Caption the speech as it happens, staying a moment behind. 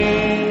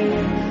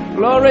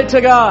Glory to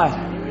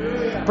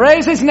God.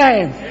 Praise His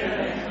name.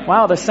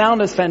 Wow, the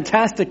sound is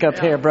fantastic up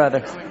here,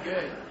 brother.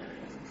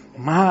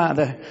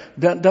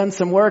 They've done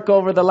some work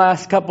over the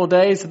last couple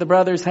days, the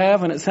brothers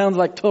have, and it sounds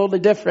like totally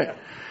different.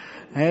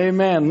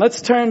 Amen.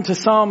 Let's turn to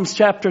Psalms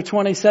chapter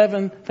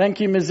 27. Thank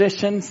you,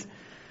 musicians.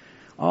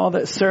 All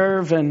that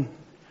serve and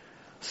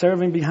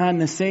serving behind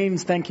the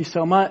scenes. Thank you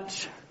so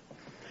much.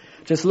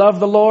 Just love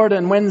the Lord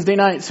and Wednesday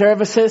night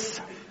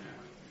services.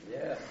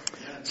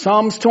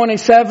 Psalms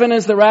 27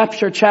 is the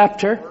rapture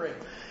chapter.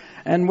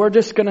 And we're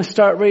just going to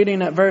start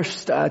reading at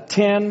verse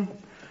 10.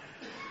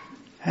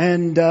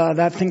 And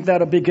I think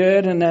that'll be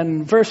good. And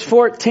then verse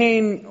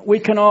 14, we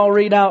can all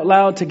read out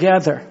loud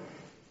together.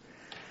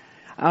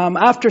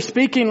 After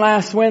speaking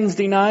last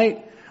Wednesday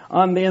night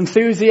on the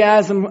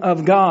enthusiasm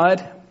of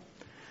God,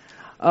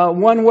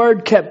 one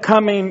word kept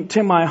coming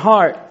to my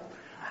heart.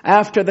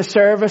 After the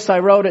service, I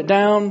wrote it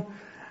down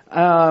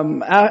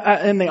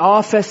in the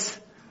office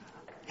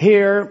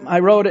here. I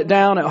wrote it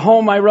down. At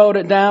home, I wrote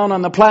it down.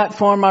 On the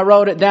platform, I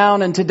wrote it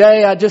down. And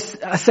today, I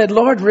said,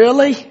 Lord,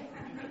 really?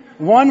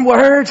 One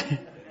word?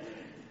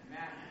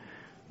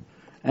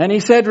 And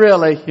He said,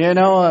 really?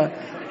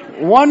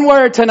 One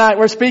word tonight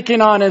we're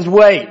speaking on is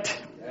wait.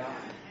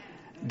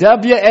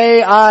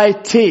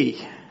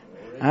 W-A-I-T.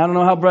 I don't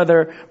know how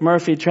Brother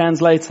Murphy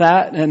translates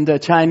that into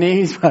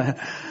Chinese, but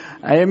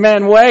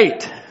amen,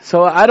 wait.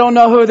 So I don't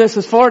know who this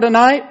is for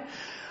tonight.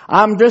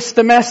 I'm just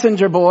the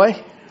messenger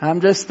boy. I'm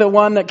just the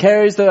one that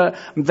carries the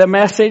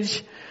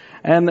message,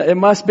 and it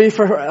must be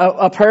for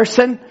a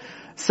person.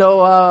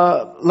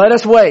 So let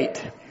us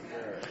wait.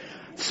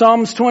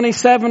 Psalms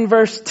 27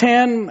 verse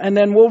 10, and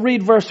then we'll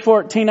read verse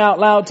 14 out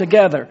loud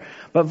together.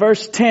 But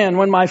verse 10,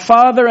 when my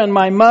father and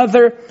my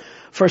mother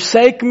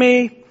forsake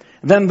me,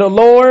 then the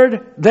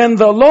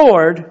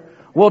Lord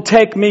will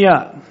take me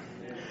up.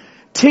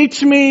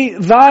 Teach me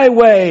thy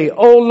way,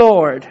 O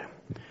Lord,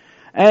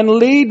 and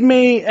lead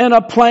me in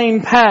a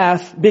plain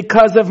path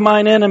because of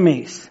mine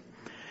enemies.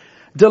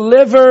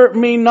 Deliver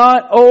me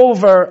not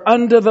over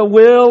unto the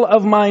will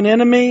of mine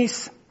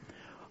enemies,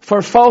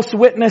 for false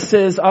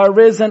witnesses are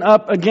risen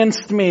up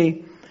against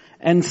me,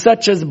 and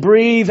such as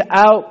breathe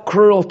out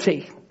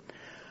cruelty.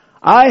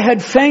 I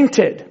had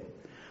fainted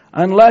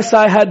unless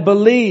I had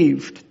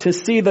believed to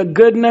see the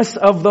goodness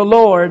of the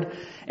Lord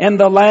in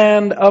the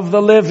land of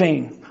the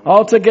living.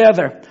 All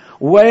together.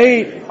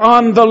 Wait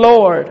on the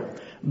Lord.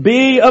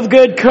 Be of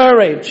good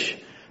courage,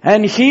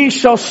 and He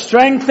shall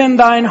strengthen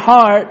thine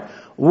heart.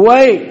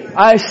 Wait,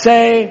 I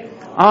say,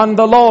 on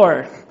the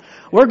Lord.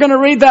 We're going to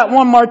read that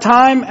one more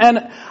time,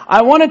 and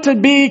I want it to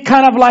be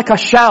kind of like a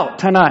shout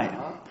tonight.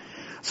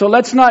 So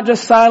let's not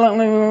just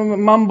silently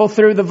mumble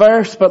through the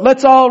verse, but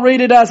let's all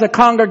read it as a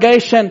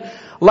congregation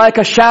like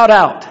a shout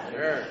out.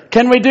 Sure.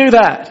 Can we do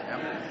that?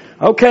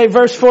 Okay,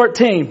 verse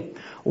 14.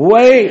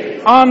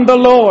 Wait on the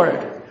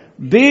Lord.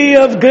 Be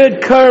of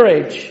good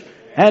courage,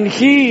 and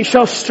He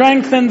shall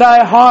strengthen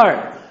thy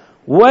heart.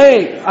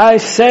 Wait, I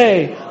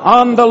say,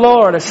 on the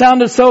Lord. It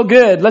sounded so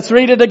good. Let's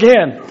read it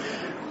again.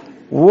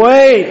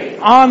 Wait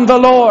on the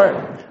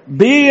Lord.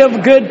 Be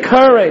of good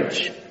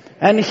courage,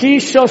 and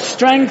He shall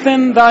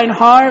strengthen thine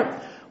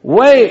heart.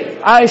 Wait,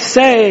 I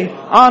say,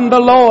 on the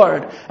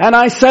Lord. And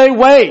I say,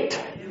 wait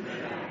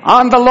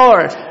on the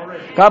Lord.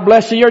 God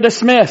bless you. You're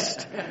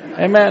dismissed.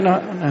 Amen.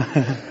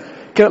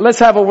 Let's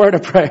have a word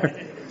of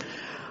prayer.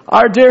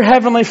 Our dear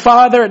Heavenly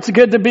Father, it's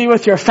good to be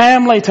with your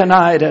family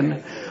tonight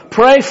and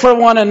pray for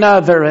one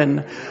another.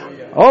 And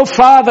oh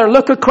Father,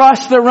 look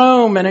across the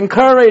room and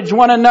encourage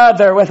one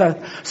another with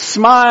a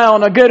smile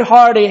and a good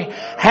hearty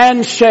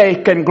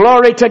handshake, and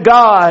glory to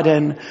God,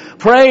 and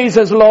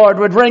praises, Lord,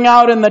 would ring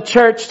out in the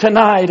church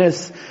tonight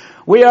as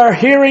we are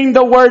hearing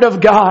the Word of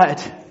God.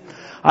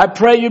 I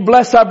pray you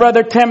bless our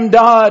brother Tim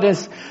Dodd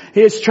as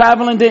he is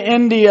traveling to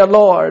India,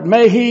 Lord.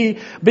 May he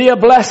be a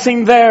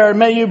blessing there.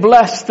 May you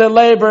bless the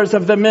labors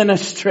of the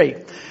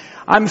ministry.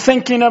 I'm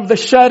thinking of the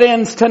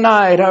shut-ins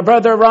tonight, our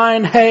brother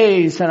Ryan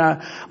Hayes and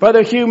our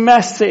brother Hugh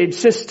Message,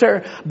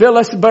 Sister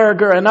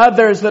Billisberger, and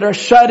others that are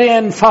shut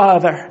in,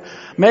 Father.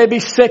 Maybe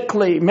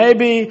sickly,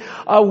 maybe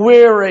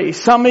weary.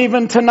 Some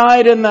even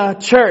tonight in the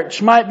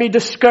church might be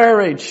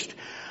discouraged.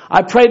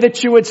 I pray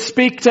that you would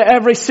speak to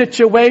every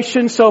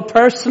situation so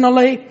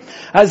personally.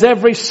 As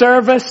every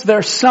service,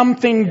 there's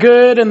something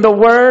good in the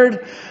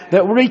Word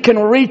that we can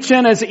reach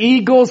in as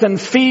eagles and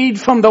feed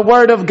from the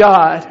Word of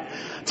God.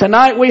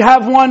 Tonight we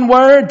have one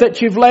word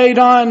that you've laid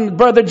on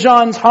Brother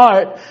John's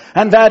heart,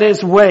 and that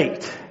is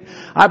wait.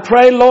 I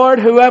pray, Lord,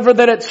 whoever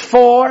that it's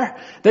for,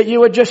 that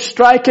you would just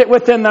strike it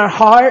within their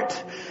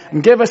heart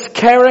and give us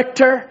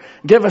character,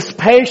 give us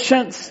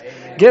patience,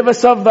 give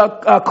us of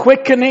the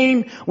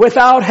quickening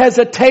without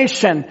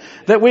hesitation,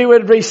 that we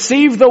would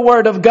receive the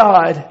Word of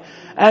God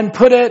and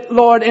put it,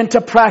 Lord, into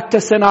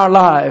practice in our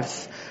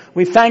lives.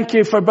 We thank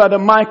you for Brother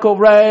Michael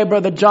Ray,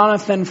 Brother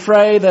Jonathan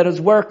Frey that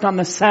has worked on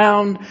the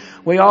sound.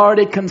 We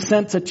already can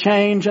sense a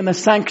change in the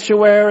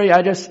sanctuary.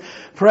 I just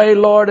pray,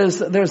 Lord, as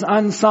there's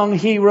unsung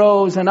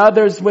heroes and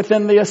others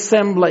within the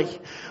assembly.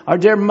 Our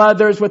dear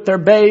mothers with their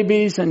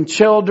babies and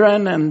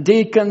children and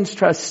deacons,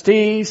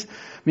 trustees,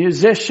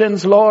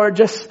 musicians, Lord,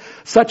 just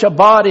such a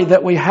body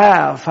that we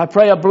have. I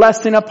pray a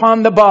blessing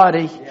upon the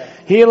body.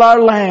 Heal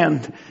our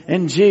land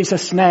in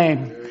Jesus'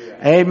 name.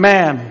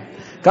 Amen.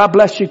 God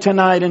bless you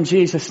tonight in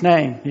Jesus'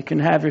 name. You can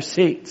have your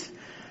seats.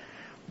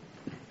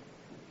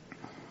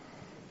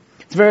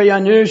 It's very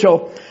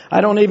unusual.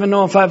 I don't even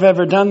know if I've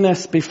ever done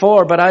this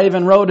before, but I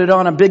even wrote it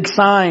on a big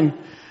sign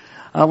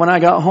when I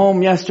got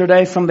home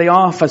yesterday from the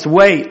office.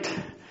 Wait.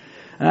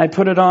 And I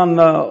put it on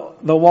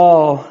the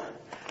wall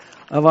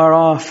of our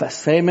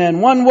office.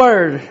 Amen. One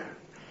word.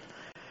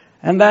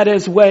 And that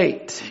is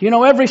wait. You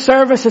know, every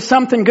service is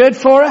something good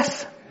for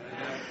us.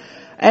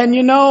 And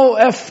you know,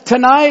 if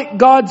tonight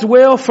God's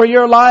will for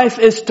your life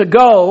is to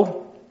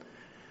go,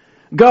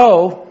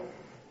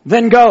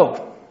 then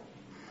go.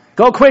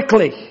 Go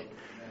quickly.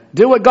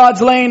 Do what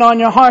God's laying on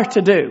your heart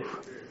to do.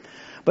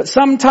 But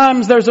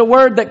sometimes there's a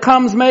word that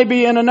comes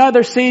maybe in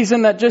another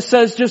season that just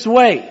says, just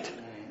wait.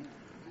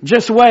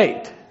 Just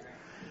wait.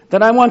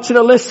 Then I want you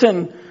to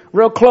listen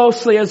real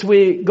closely as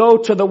we go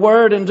to the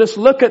word and just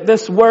look at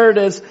this word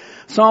as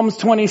Psalms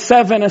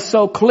 27 is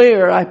so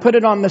clear. I put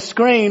it on the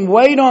screen.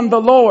 Wait on the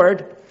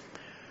Lord.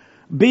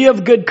 Be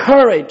of good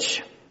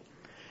courage,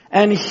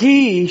 and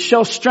He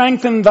shall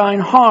strengthen thine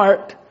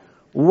heart.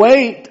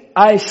 Wait,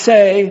 I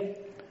say,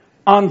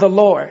 on the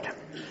Lord.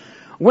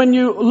 When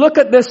you look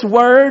at this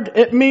word,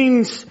 it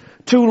means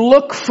to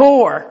look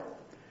for.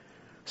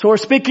 So we're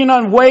speaking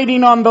on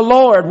waiting on the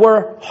Lord.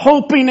 We're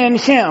hoping in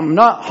Him,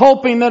 not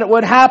hoping that it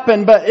would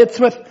happen, but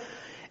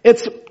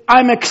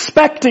I'm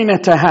expecting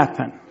it to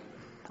happen.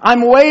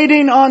 I'm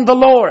waiting on the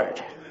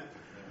Lord.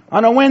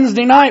 On a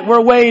Wednesday night,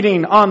 we're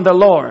waiting on the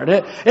Lord.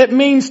 It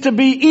means to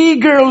be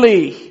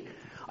eagerly.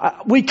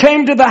 We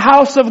came to the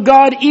house of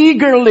God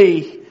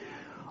eagerly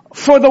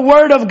for the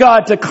Word of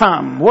God to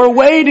come. We're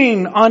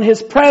waiting on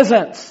His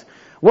presence.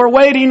 We're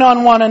waiting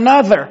on one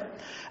another.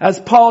 As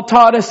Paul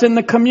taught us in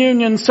the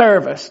communion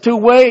service, to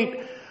wait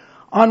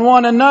on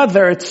one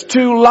another. It's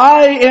to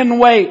lie in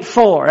wait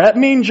for. That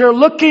means you're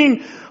looking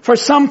for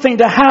something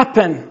to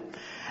happen.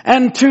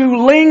 And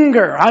to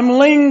linger. I'm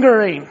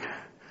lingering.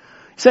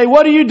 Say,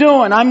 what are you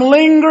doing? I'm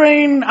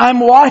lingering,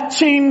 I'm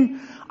watching,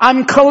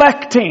 I'm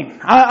collecting.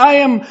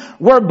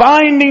 We're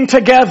binding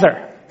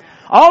together.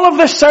 All of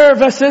the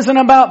service isn't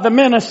about the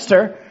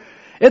minister.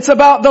 It's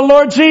about the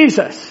Lord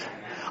Jesus.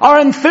 Our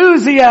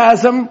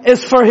enthusiasm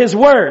is for His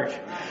Word.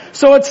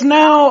 So it's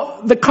now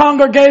the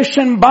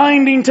congregation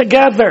binding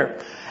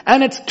together.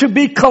 And it's to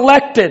be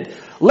collected.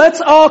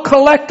 Let's all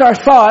collect our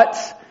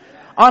thoughts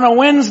on a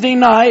Wednesday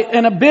night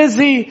in a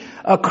busy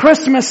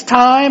Christmas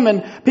time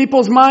and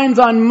people's minds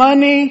on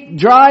money,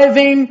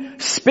 driving,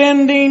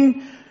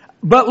 spending.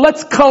 But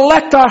let's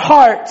collect our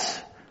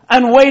hearts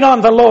and wait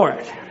on the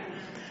Lord.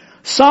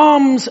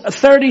 Psalms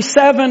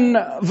 37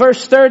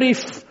 verse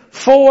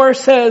 34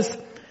 says,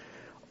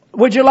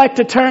 would you like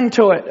to turn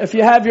to it? If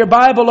you have your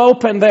Bible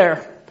open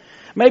there.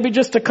 Maybe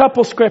just a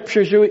couple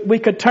scriptures we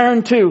could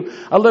turn to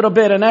a little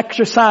bit and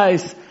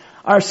exercise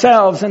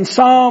ourselves. In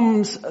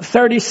Psalms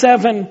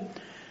 37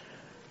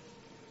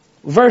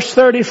 verse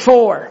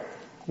 34,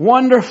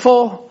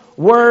 wonderful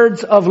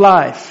words of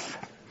life.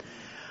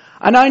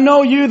 And I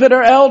know you that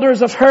are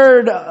elders have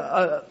heard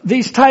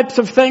these types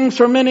of things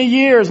for many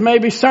years,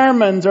 maybe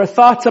sermons or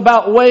thoughts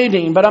about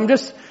waiting, but I'm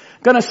just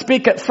going to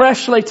speak it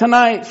freshly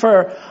tonight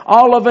for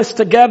all of us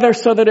together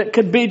so that it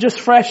could be just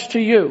fresh to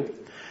you.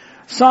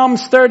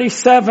 Psalms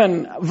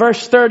 37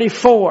 verse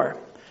 34.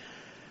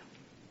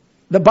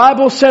 The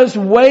Bible says,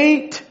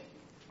 wait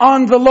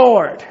on the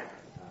Lord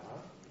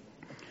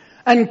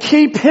and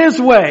keep His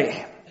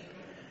way,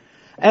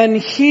 and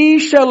He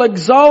shall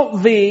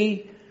exalt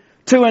thee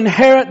to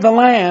inherit the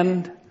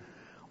land.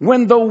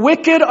 When the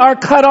wicked are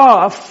cut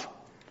off,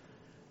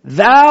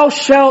 thou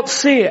shalt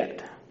see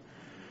it.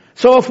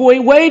 So if we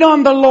wait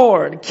on the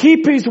Lord,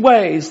 keep His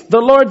ways, the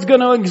Lord's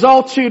going to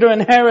exalt you to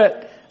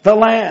inherit the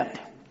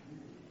land.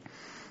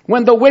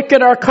 When the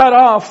wicked are cut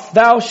off,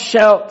 thou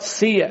shalt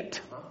see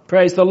it.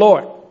 Praise the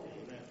Lord.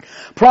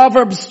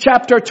 Proverbs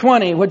chapter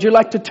 20. Would you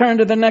like to turn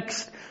to the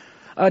next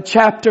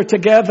chapter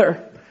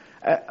together?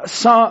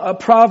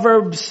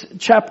 Proverbs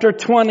chapter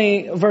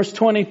 20 verse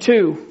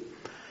 22.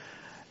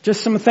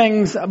 Just some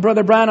things,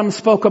 Brother Branham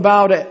spoke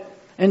about it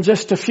in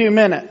just a few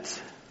minutes.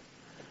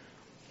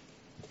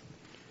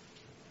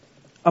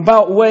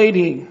 About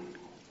waiting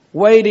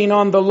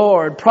on the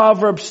Lord.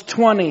 Proverbs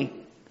 20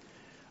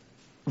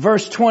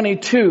 verse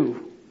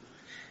 22.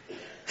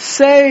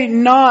 Say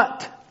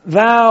not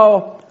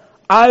thou,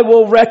 I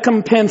will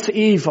recompense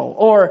evil.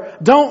 Or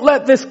don't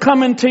let this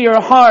come into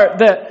your heart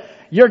that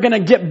you're going to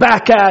get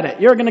back at it.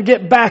 You're going to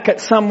get back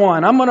at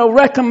someone. I'm going to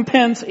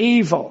recompense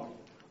evil.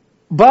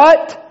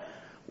 But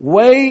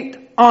wait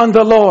on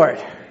the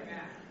Lord.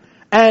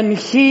 And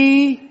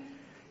He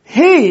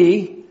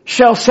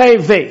shall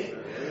save thee.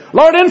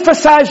 Lord,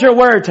 emphasize your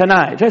word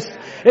tonight.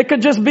 It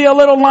could just be a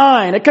little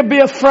line. It could be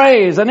a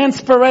phrase, an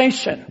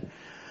inspiration.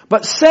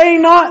 But say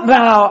not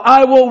thou,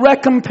 I will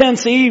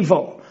recompense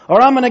evil,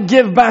 or I'm going to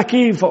give back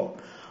evil.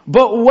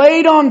 But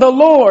wait on the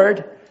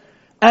Lord,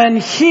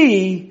 and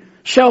He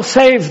shall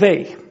save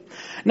thee.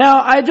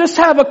 Now, I just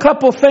have a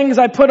couple things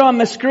I put on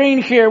the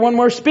screen here. When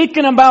we're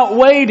speaking about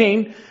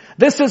waiting,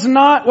 this is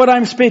not what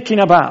I'm speaking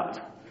about.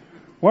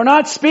 We're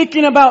not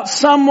speaking about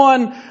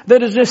someone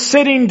that is just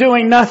sitting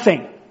doing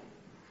nothing.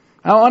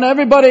 I want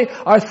everybody,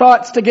 our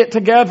thoughts to get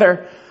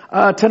together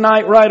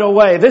tonight right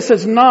away. This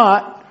is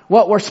not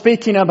what we're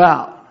speaking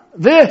about.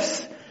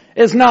 This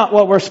is not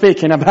what we're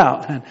speaking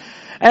about.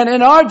 And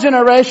in our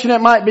generation,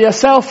 it might be a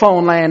cell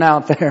phone laying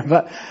out there,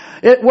 but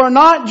we're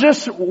not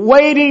just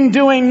waiting,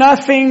 doing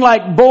nothing,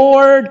 like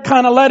bored,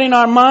 kind of letting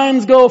our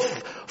minds go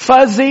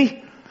fuzzy.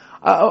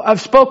 I've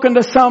spoken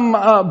to some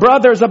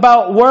brothers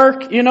about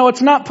work. You know,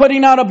 it's not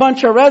putting out a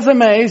bunch of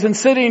resumes and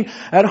sitting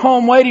at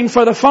home waiting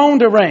for the phone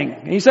to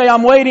ring. You say,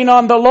 I'm waiting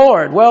on the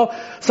Lord. Well,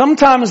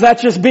 sometimes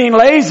that's just being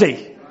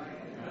lazy.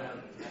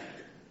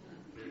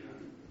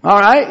 All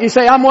right? You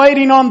say, I'm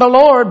waiting on the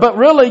Lord, but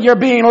really you're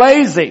being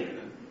lazy.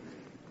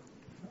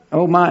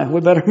 Oh my,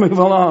 we better move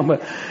along.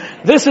 But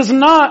this is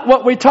not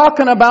what we're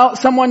talking about.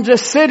 Someone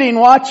just sitting,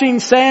 watching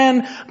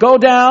sand go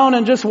down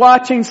and just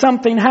watching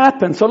something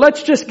happen. So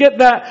let's just get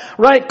that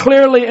right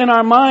clearly in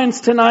our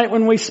minds tonight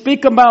when we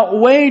speak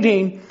about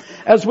waiting.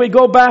 As we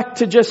go back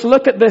to just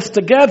look at this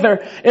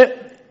together,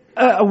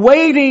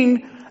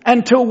 waiting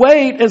and to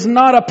wait is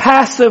not a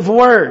passive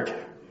word.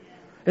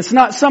 It's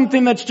not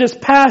something that's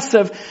just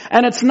passive,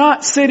 and it's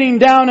not sitting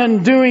down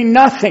and doing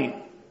nothing.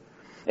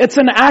 It's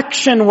an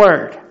action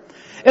word.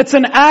 It's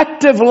an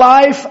active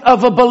life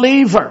of a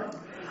believer.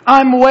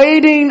 I'm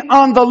waiting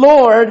on the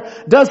Lord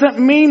doesn't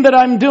mean that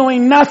I'm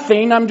doing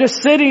nothing. I'm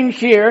just sitting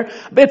here.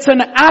 It's an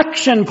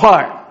action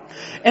part.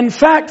 In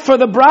fact, for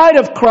the bride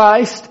of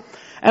Christ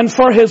and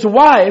for His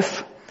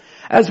wife,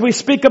 as we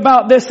speak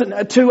about this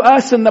to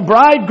us and the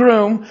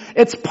bridegroom,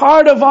 it's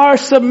part of our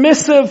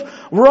submissive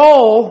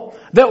role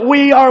that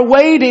we are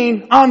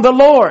waiting on the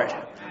Lord.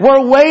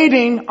 We're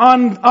waiting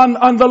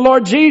on the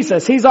Lord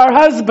Jesus. He's our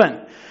husband.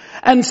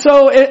 And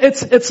so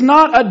it's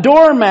not a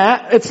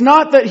doormat. It's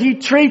not that He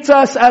treats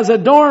us as a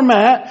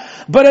doormat,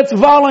 but it's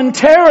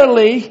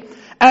voluntarily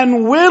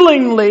and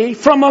willingly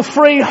from a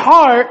free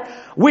heart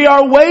we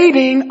are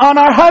waiting on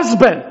our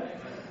husband.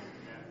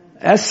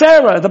 As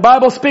Sarah, the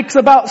Bible speaks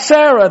about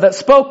Sarah that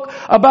spoke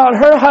about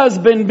her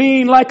husband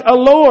being like a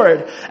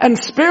Lord.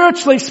 And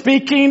spiritually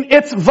speaking,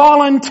 it's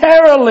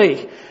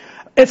voluntarily.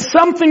 It's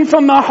something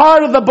from the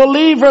heart of the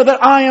believer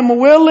that I am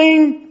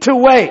willing to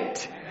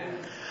wait.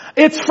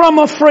 It's from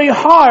a free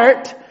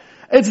heart.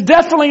 It's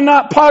definitely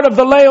not part of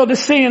the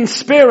Laodicean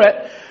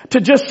spirit to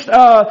just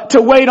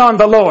to wait on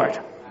the Lord.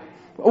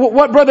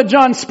 What Brother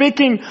John's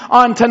speaking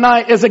on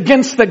tonight is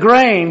against the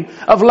grain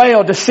of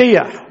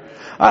Laodicea.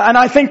 And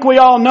I think we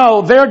all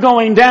know they're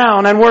going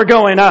down and we're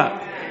going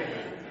up.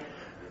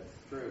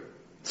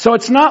 So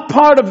it's not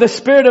part of the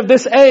spirit of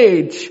this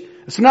age.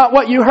 It's not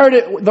what you heard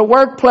at the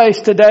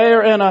workplace today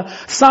or in a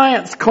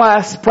science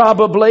class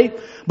probably.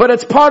 But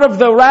it's part of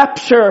the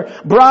rapture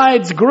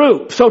brides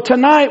group. So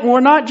tonight we're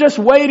not just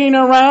waiting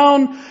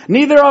around.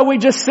 Neither are we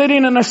just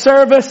sitting in a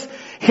service,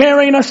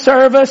 hearing a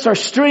service or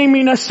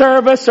streaming a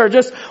service or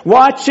just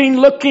watching,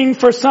 looking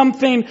for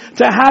something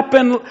to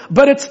happen.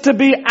 But it's to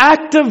be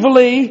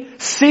actively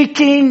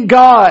seeking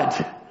God.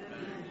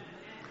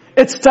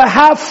 It's to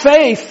have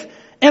faith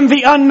in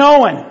the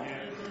unknown.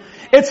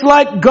 It's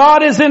like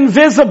God is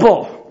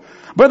invisible.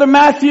 Brother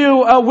Matthew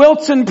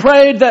Wilson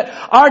prayed that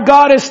our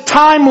God is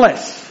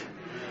timeless.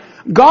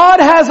 God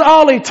has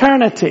all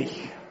eternity.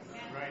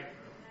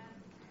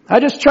 I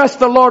just trust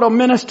the Lord will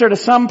minister to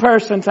some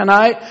person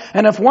tonight.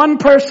 And if one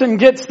person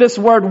gets this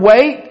word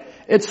wait,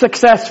 it's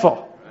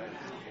successful.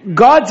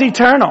 God's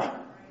eternal.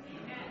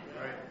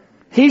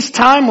 He's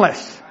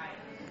timeless.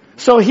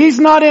 So He's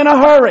not in a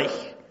hurry.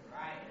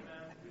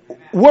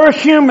 We're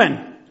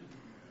human.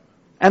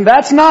 And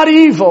that's not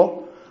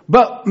evil.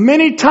 But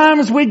many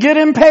times we get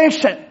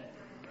impatient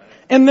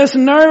in this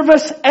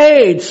nervous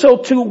age. So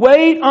to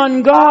wait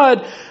on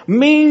God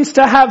means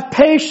to have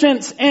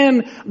patience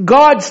in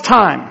God's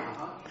time.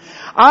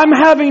 I'm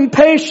having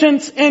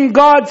patience in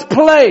God's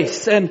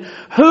place and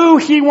who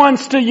He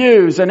wants to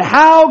use and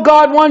how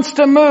God wants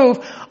to move.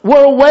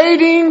 We're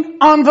waiting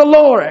on the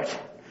Lord.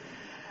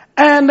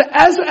 And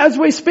as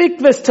we speak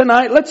this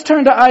tonight, let's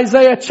turn to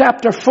Isaiah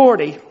chapter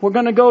 40. We're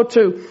going to go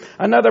to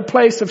another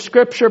place of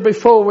scripture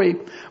before we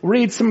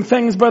read some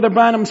things Brother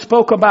Branham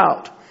spoke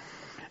about.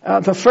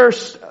 The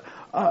first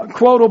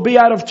quote will be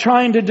out of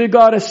Trying to Do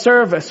God a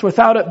Service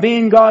Without It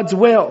Being God's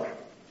Will.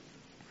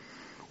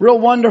 Real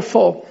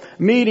wonderful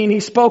meeting. He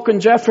spoke in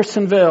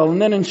Jeffersonville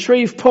and then in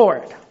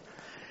Shreveport.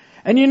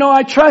 And you know,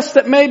 I trust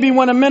that maybe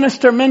when a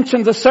minister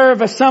mentions a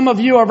service, some of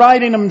you are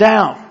writing them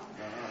down.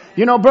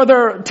 You know,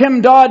 Brother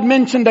Tim Dodd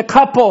mentioned a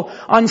couple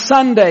on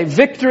Sunday,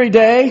 Victory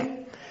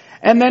Day,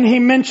 and then he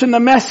mentioned the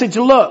message,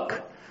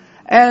 Look.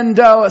 And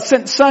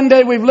since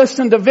Sunday we've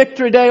listened to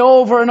Victory Day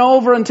over and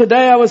over, and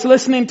today I was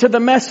listening to the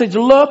message,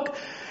 Look.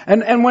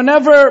 And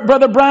whenever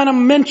Brother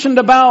Branham mentioned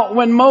about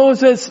when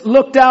Moses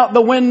looked out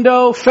the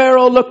window,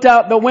 Pharaoh looked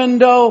out the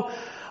window,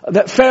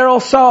 that Pharaoh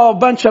saw a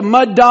bunch of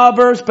mud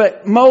daubers,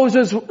 but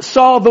Moses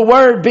saw the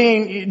Word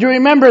being, do you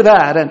remember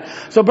that? And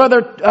so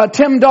Brother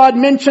Tim Dodd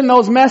mentioned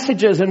those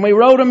messages, and we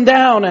wrote them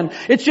down, and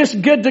it's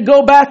just good to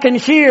go back and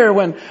hear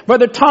when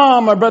Brother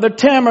Tom or Brother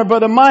Tim or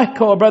Brother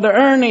Michael or Brother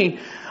Ernie,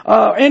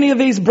 any of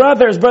these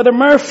brothers, Brother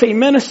Murphy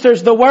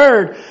ministers the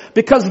Word,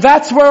 because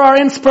that's where our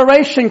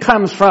inspiration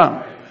comes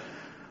from.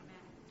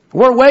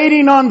 We're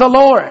waiting on the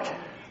Lord.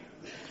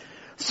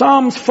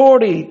 Psalms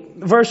 40,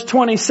 verse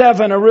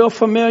 27, a real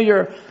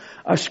familiar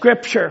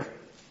scripture.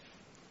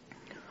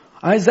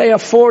 Isaiah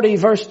 40,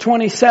 verse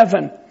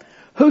 27.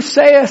 Who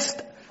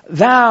sayest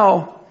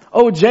thou,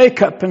 O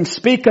Jacob, and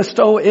speakest,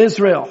 O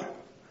Israel?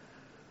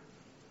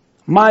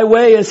 My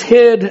way is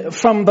hid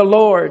from the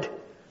Lord,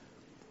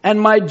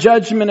 and my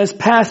judgment is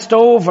passed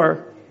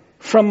over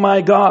from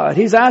my God.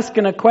 He's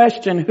asking a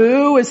question.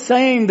 Who is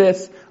saying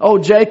this, O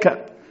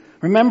Jacob?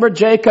 Remember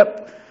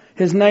Jacob,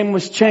 his name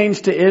was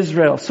changed to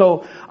Israel.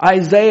 So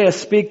Isaiah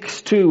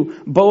speaks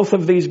to both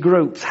of these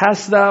groups.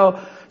 Hast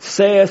thou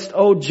sayest,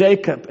 O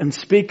Jacob, and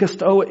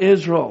speakest, O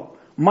Israel?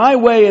 My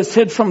way is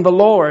hid from the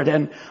Lord,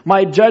 and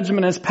my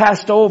judgment is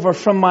passed over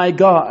from my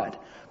God.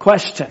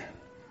 Question.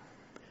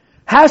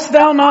 Hast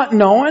thou not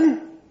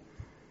known?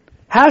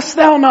 Hast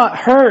thou not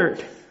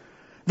heard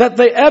that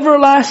the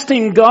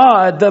everlasting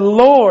God, the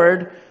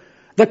Lord,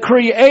 the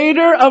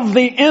creator of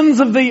the ends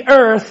of the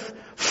earth,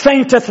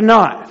 fainteth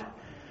not?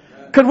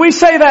 Could we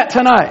say that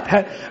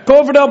tonight? Go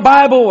over to a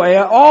Bible Way,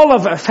 all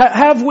of us.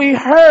 Have we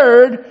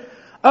heard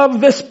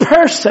of this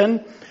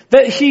person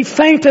that he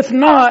fainteth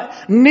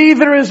not,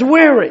 neither is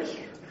weary?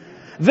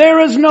 There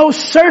is no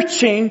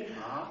searching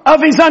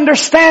of his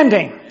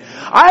understanding.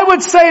 I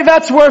would say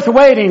that's worth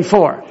waiting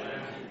for.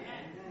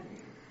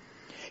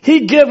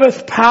 He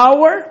giveth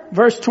power,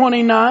 verse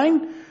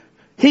 29,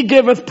 he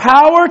giveth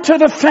power to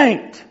the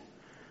faint.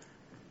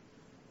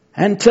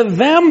 And to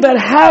them that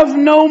have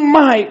no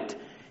might,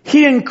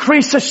 he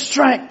increaseth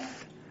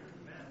strength.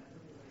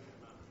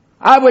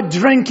 I would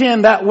drink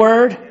in that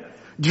word.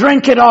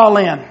 Drink it all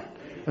in.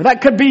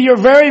 That could be your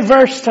very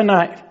verse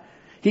tonight.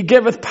 He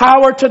giveth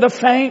power to the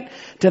faint.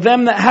 To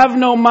them that have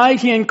no might,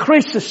 he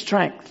increaseth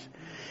strength.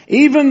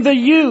 Even the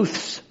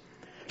youths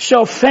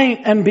shall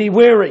faint and be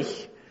weary,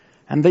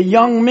 and the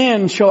young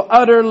men shall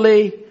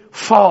utterly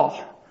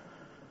fall.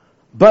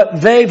 But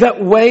they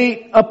that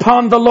wait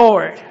upon the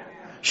Lord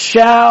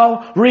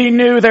shall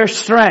renew their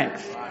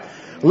strength.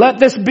 Let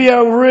this be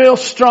a real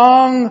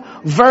strong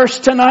verse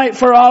tonight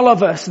for all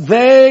of us.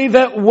 They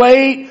that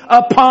wait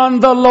upon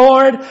the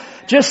Lord,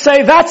 just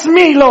say, that's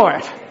me,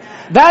 Lord.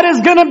 That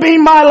is going to be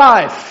my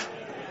life.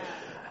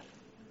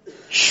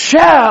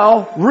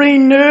 Shall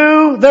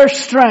renew their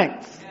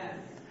strength.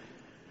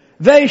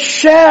 They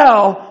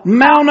shall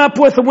mount up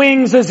with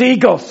wings as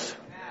eagles.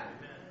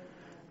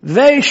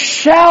 They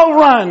shall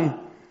run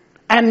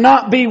and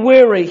not be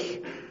weary.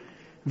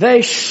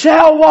 They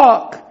shall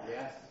walk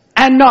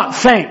and not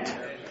faint.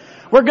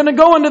 We're going to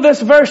go into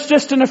this verse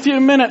just in a few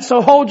minutes,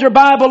 so hold your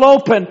Bible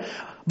open.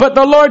 But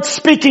the Lord's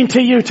speaking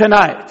to you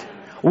tonight.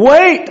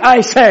 Wait, I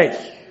say.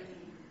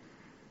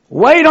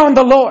 Wait on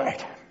the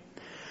Lord.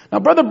 Now,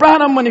 Brother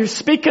Branham, when he was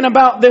speaking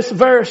about this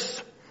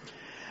verse,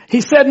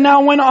 he said,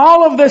 now when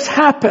all of this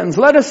happens,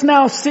 let us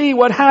now see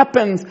what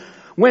happens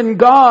when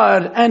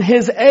God and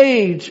His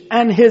age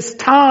and His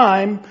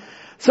time.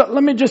 So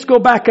let me just go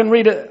back and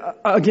read it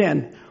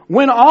again.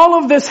 When all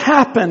of this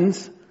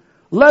happens,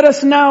 let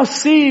us now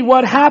see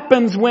what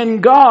happens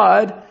when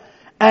God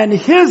and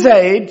His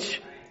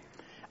age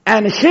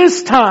and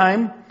His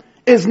time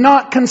is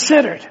not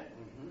considered.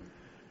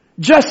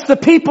 Just the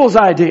people's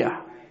idea.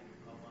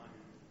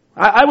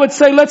 I would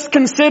say let's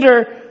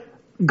consider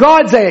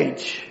God's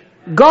age,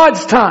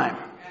 God's time,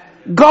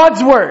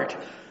 God's word.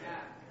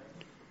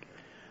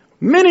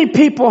 Many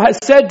people have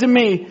said to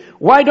me,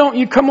 why don't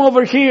you come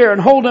over here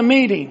and hold a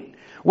meeting?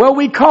 Well,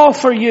 we call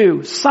for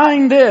you.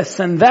 Sign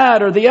this and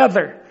that or the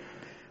other.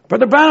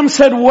 Brother Branham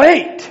said,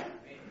 wait.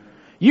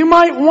 You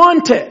might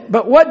want it,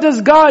 but what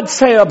does God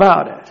say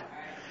about it?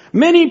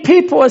 Many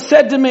people have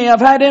said to me, I've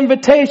had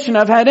invitation,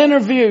 I've had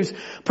interviews,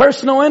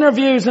 personal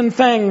interviews and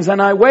things,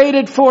 and I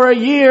waited for a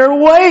year.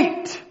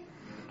 Wait.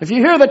 If you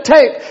hear the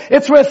tape,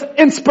 it's with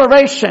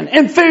inspiration,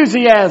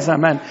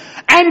 enthusiasm,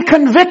 and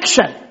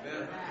conviction.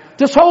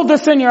 Just hold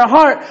this in your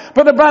heart.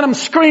 Brother Branham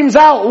screams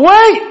out,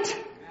 wait!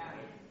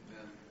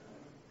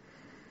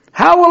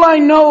 How will I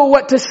know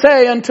what to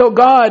say until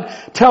God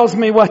tells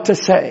me what to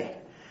say?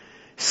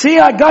 See,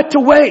 I got to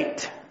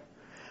wait.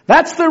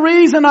 That's the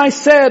reason I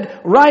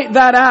said, write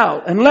that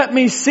out and let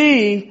me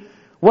see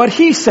what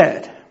He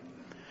said.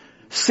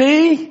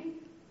 See,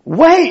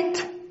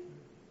 wait.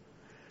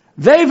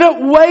 They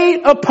that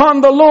wait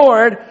upon the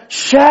Lord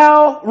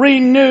shall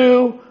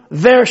renew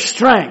their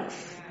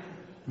strength.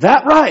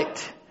 That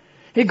right.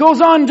 He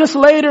goes on just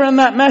later in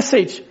that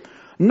message.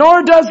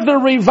 Nor does the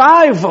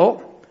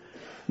revival,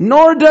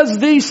 nor does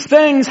these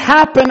things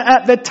happen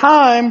at the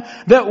time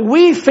that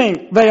we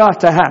think they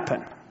ought to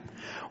happen.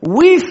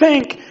 We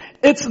think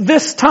it's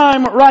this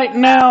time right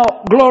now,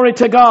 glory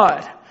to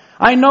God.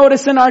 I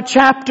notice in our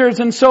chapters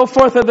and so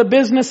forth of the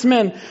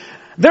businessmen,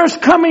 there's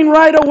coming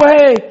right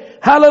away,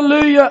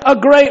 hallelujah, a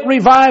great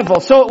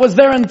revival. So it was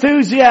their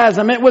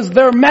enthusiasm. It was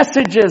their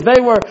messages.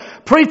 They were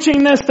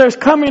preaching this. There's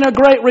coming a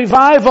great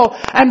revival.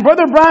 And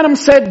Brother Branham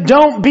said,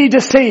 don't be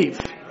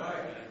deceived.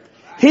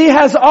 He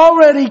has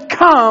already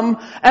come,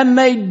 and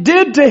they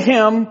did to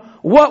him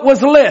what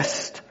was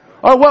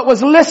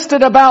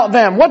listed about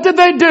them. What did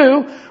they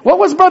do? What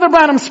was Brother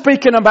Branham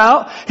speaking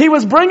about? He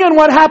was bringing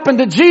what happened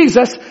to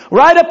Jesus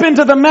right up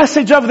into the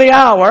message of the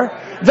hour.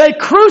 They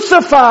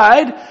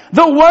crucified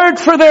the word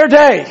for their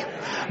day.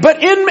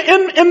 But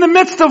in the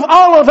midst of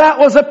all of that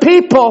was a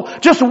people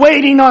just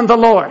waiting on the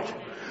Lord.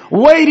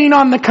 Waiting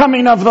on the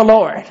coming of the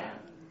Lord.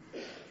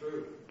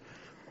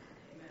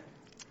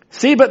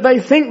 See, but they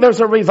think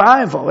there's a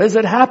revival. Is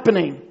it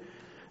happening?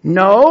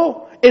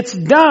 No, it's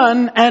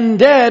done and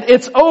dead.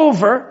 It's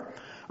over.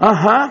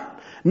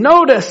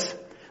 Notice,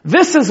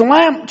 this is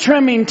lamp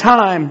trimming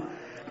time.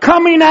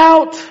 Coming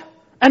out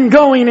and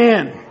going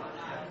in.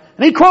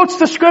 And he quotes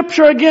the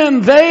scripture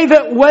again. They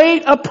that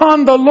wait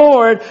upon the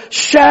Lord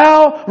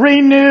shall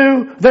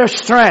renew their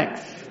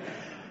strength.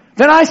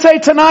 Then I say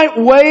tonight,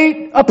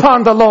 wait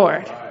upon the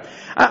Lord.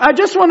 I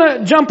just want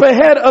to jump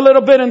ahead a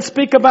little bit and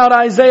speak about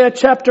Isaiah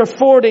chapter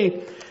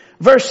 40,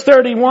 verse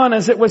 31,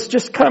 as it was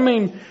just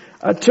coming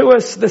to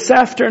us this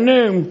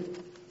afternoon.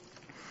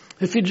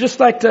 If you'd just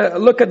like to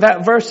look at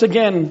that verse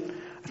again,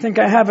 I think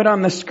I have it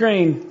on the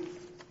screen.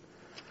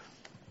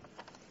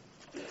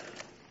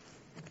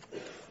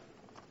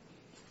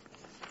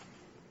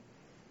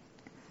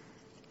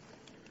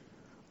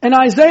 In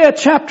Isaiah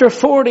chapter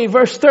 40,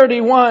 verse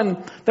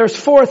 31, there's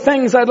 4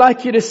 things I'd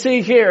like you to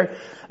see here.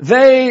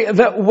 They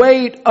that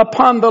wait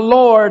upon the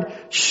Lord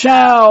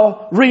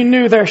shall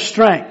renew their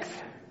strength.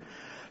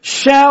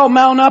 Shall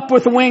mount up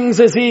with wings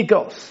as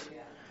eagles.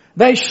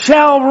 They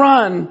shall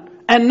run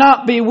and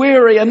not be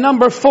weary. And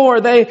number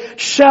 4, they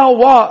shall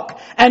walk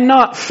and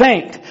not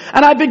faint.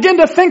 And I begin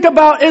to think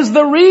about, is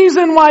the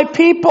reason why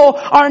people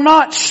are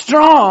not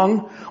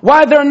strong,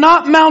 why they're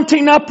not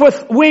mounting up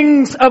with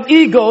wings of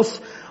eagles,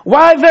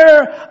 why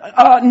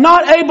they're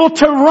not able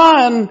to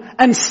run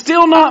and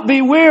still not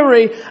be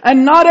weary,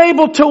 and not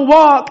able to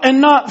walk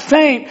and not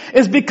faint,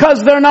 is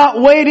because they're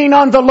not waiting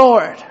on the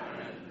Lord.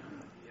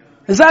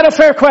 Is that a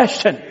fair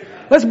question?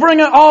 Let's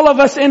bring all of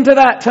us into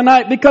that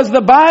tonight, because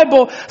the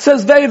Bible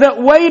says they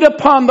that wait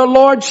upon the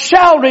Lord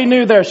shall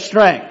renew their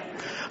strength.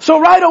 So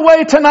right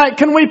away tonight,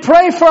 can we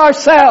pray for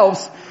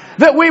ourselves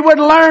that we would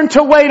learn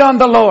to wait on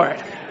the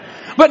Lord?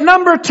 But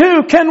number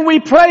 2, can we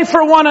pray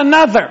for one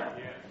another?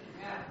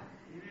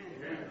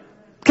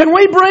 Can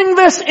we bring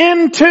this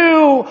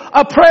into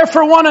a prayer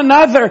for one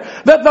another?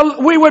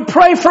 That we would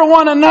pray for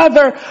one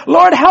another.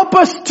 Lord, help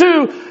us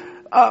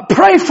to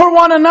pray for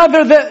one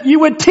another, that you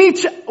would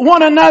teach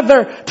one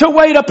another to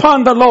wait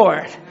upon the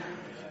Lord.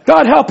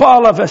 God help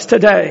all of us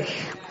today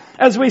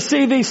as we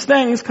see these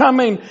things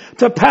coming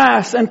to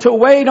pass, and to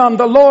wait on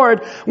the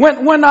Lord.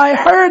 When I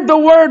heard the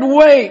word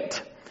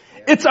wait,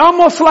 it's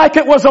almost like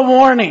it was a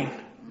warning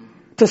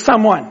to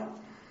someone.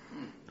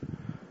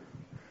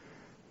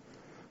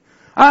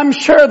 I'm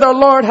sure the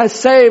Lord has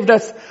saved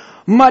us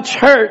much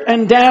hurt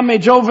and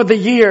damage over the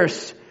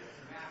years,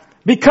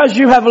 because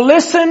you have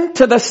listened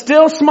to the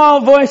still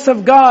small voice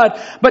of God.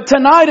 But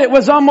tonight it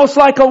was almost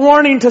like a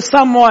warning to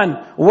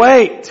someone.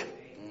 Wait.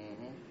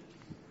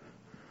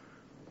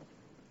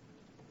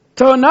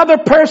 To another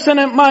person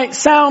it might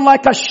sound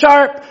like a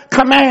sharp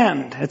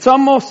command. It's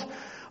almost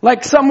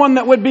like someone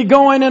that would be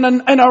going in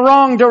a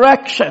wrong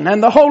direction,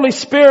 and the Holy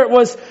Spirit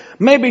was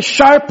maybe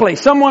sharply.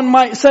 Someone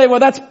might say,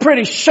 well, that's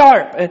pretty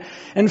sharp.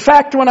 In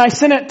fact, when I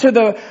sent it to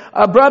the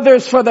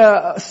brothers for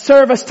the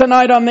service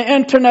tonight on the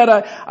internet,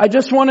 I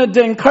just wanted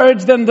to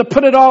encourage them to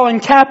put it all in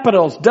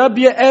capitals.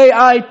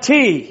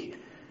 W-A-I-T.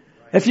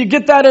 If you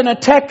get that in a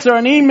text or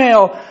an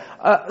email,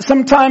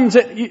 sometimes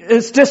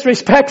it's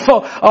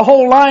disrespectful, a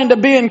whole line to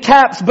be in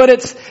caps, but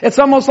it's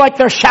almost like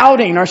they're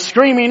shouting or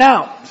screaming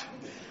out.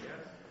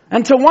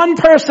 And to one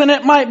person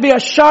it might be a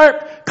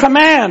sharp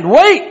command.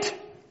 Wait!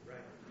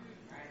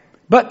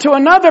 But to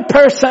another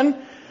person,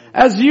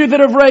 as you that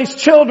have raised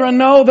children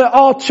know that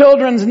all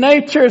children's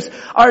natures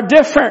are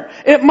different,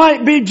 it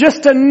might be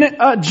just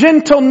a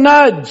gentle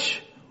nudge.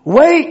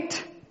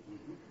 Wait!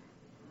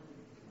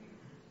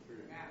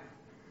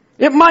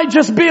 It might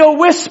just be a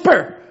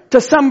whisper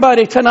to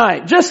somebody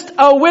tonight. Just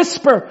a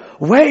whisper.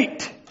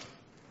 Wait!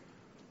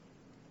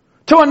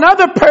 To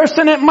another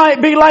person, it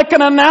might be like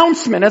an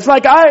announcement. It's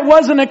like, I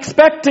wasn't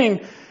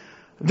expecting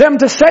them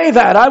to say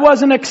that. I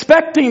wasn't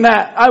expecting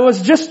that. I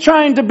was just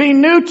trying to be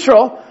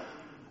neutral.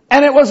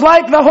 And it was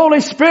like the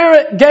Holy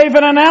Spirit gave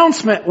an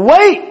announcement.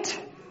 Wait!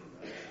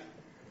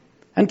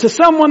 And to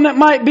someone that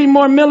might be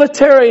more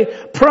military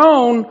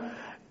prone,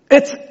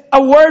 it's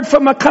a word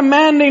from a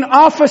commanding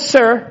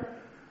officer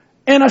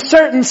in a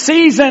certain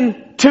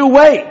season to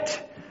wait.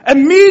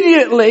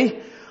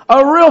 Immediately,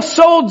 A real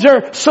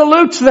soldier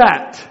salutes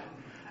that.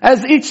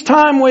 As each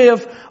time we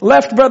have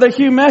left Brother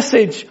Hugh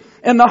Message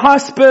in the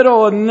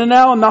hospital and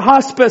now in the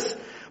hospice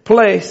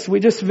place.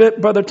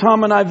 Brother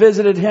Tom and I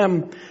visited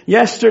him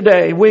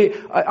yesterday.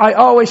 I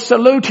always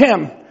salute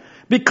him.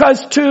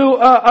 Because to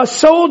a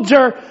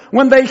soldier,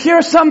 when they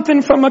hear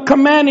something from a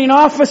commanding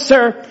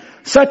officer,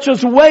 such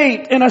as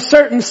wait in a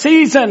certain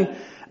season,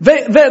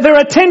 their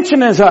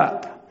attention is up.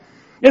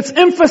 It's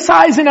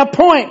emphasizing a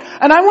point.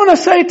 And I want to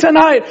say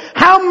tonight,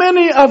 how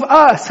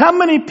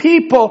many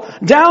people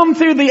down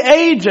through the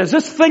ages,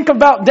 just think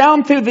about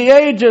down through the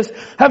ages,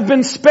 have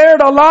been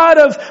spared a lot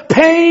of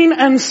pain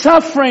and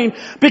suffering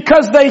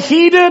because they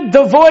heeded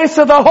the voice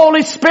of the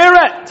Holy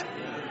Spirit.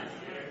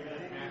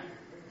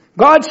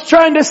 God's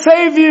trying to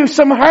save you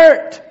some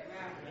hurt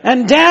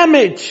and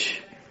damage.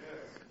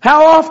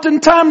 How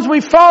oftentimes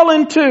we fall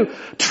into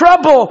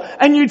trouble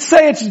and you'd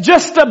say it's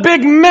just a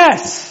big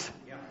mess.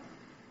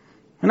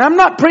 And I'm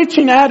not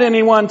preaching at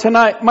anyone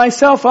tonight,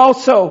 myself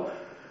also.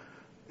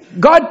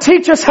 God,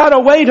 teach us how to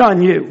wait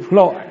on you,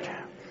 Lord.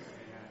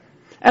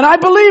 And I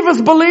believe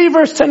as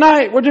believers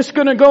tonight, we're just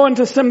going to go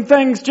into some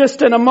things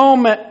just in a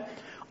moment.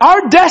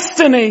 Our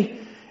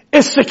destiny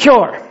is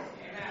secure.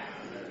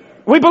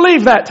 We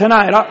believe that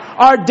tonight.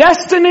 Our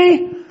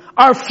destiny,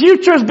 our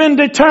future has been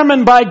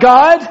determined by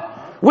God.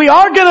 We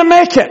are going to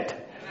make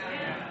it.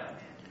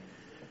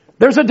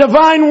 There's a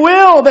divine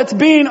will that's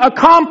being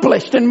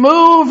accomplished and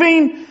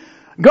moving.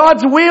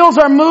 God's wheels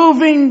are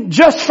moving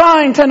just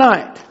fine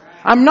tonight.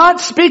 I'm not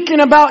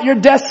speaking about your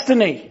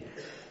destiny.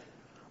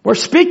 We're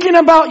speaking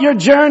about your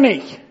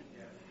journey.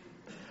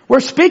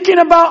 We're speaking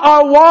about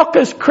our walk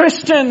as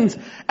Christians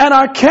and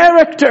our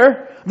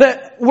character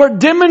that we're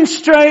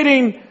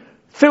demonstrating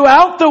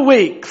throughout the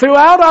week,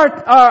 throughout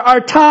our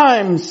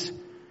times.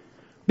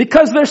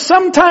 Because there's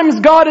sometimes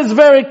God is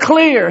very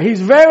clear. He's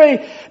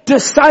very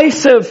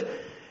decisive.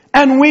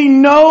 And we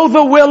know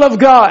the will of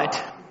God.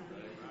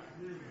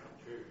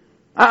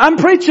 I'm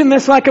preaching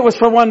this like it was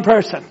for one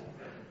person.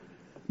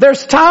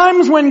 There's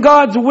times when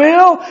God's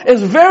will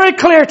is very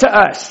clear to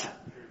us.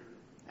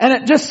 And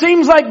it just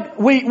seems like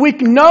we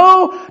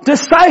know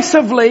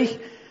decisively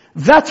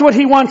that's what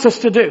He wants us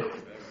to do.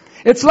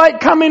 It's like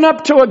coming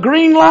up to a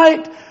green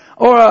light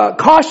or a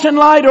caution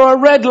light or a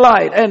red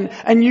light.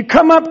 And you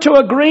come up to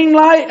a green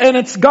light and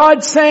it's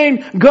God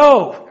saying,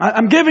 go.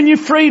 I'm giving you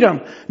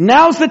freedom.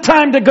 Now's the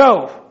time to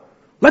go.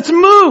 Let's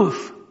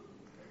move.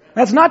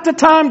 That's not the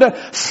time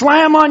to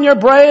slam on your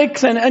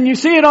brakes and you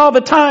see it all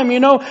the time, you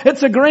know,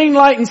 it's a green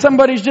light and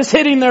somebody's just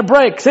hitting their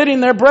brakes.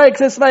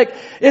 It's like,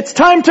 it's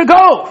time to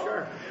go.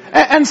 Sure.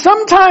 And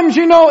sometimes,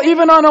 you know,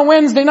 even on a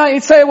Wednesday night,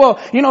 you'd say,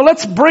 well, you know,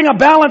 let's bring a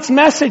balanced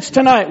message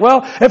tonight.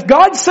 Well, if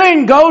God's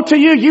saying go to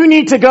you, you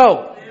need to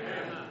go.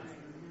 Amen.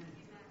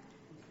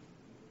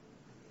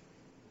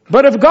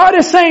 But if God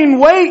is saying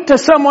wait to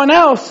someone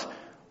else,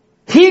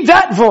 heed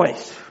that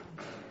voice.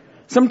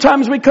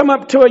 Sometimes we come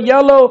up to a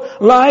yellow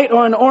light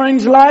or an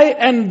orange light,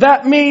 and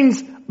that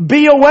means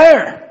be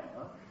aware.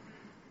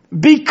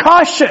 Be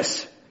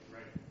cautious.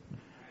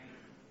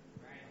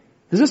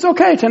 Is this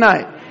okay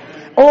tonight?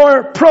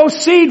 Or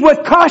proceed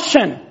with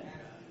caution.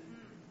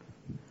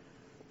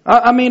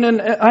 I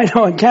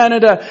know in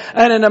Canada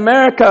and in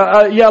America,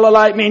 a yellow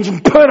light means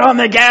put on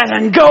the gas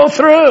and go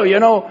through, you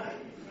know.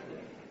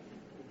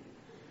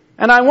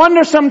 And I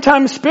wonder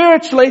sometimes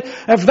spiritually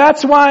if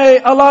that's why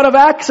a lot of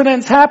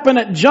accidents happen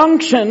at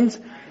junctions,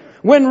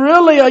 when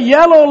really a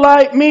yellow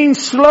light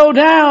means slow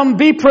down,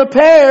 be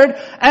prepared,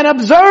 and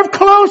observe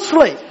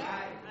closely.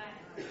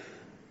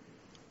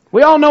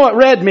 We all know what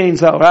red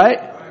means though,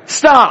 right?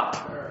 Stop.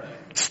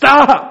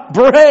 Stop.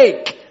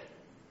 Break.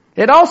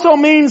 It also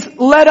means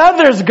let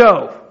others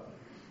go.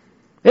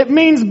 It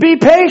means be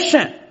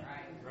patient.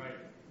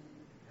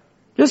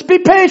 Just be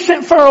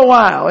patient for a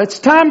while. It's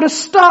time to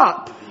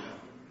stop.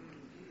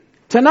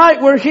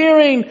 Tonight we're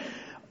hearing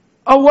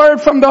a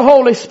word from the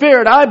Holy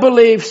Spirit, I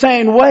believe,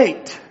 saying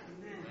wait.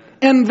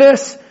 In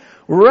this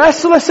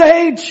restless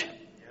age,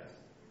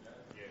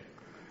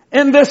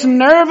 in this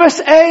nervous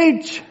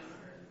age,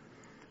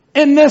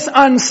 in this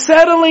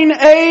unsettling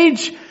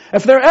age,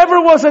 if there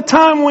ever was a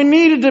time we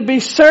needed to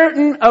be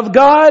certain of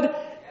God,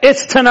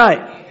 it's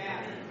tonight.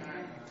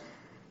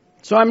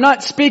 So I'm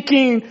not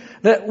speaking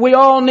that we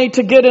all need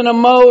to get in a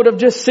mode of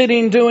just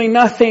sitting doing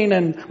nothing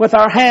and with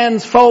our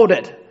hands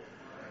folded.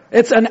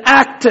 It's an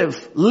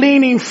active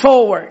leaning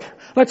forward.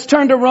 Let's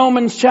turn to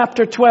Romans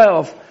chapter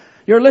 12.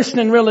 You're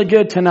listening really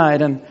good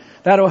tonight, and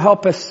that'll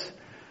help us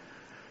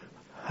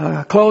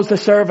close the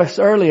service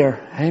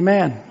earlier.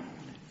 Amen.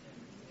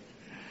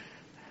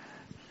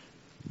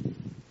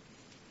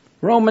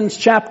 Romans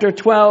chapter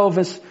 12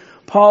 is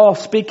Paul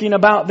speaking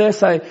about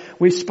this.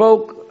 We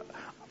spoke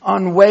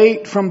on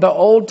wait from the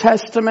Old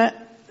Testament.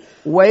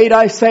 Wait,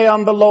 I say,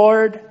 on the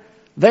Lord.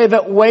 They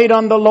that wait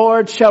on the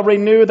Lord shall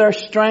renew their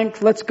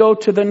strength. Let's go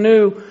to the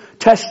New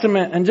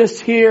Testament and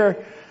just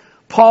hear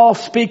Paul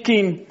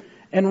speaking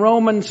in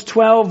Romans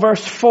 12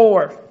 verse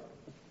 4.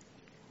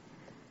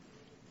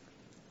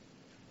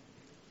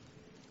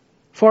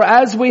 For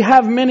as we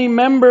have many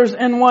members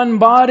in one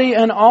body,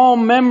 and all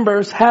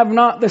members have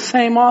not the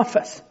same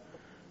office,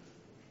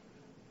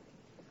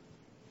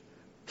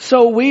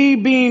 so we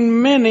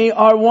being many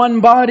are one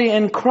body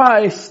in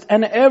Christ,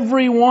 and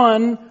every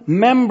one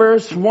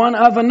members one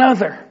of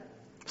another.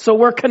 So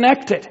we're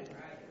connected.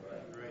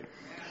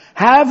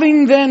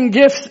 Having then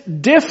gifts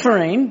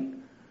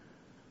differing,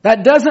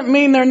 that doesn't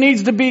mean there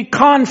needs to be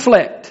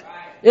conflict.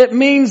 It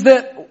means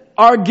that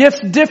our gifts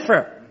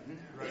differ.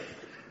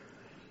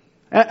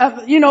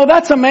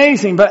 That's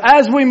amazing. But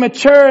as we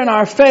mature in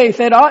our faith,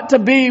 it ought to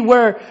be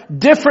where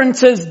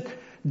differences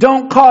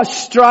don't cause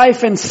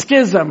strife and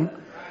schism.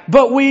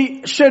 But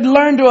we should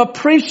learn to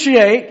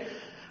appreciate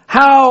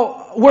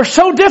how we're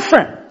so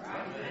different.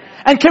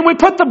 And can we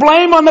put the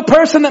blame on the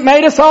person that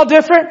made us all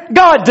different?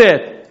 God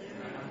did.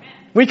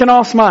 We can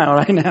all smile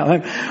right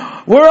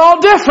now. We're all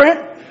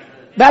different.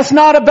 That's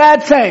not a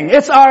bad thing.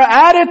 It's our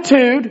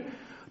attitude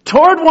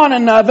toward one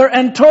another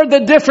and toward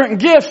the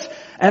different gifts.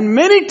 And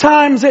many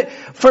times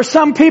for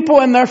some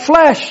people in their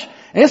flesh,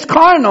 it's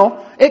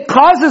carnal. It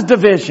causes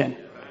division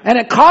and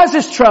it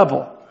causes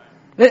trouble.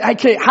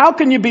 How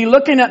can you be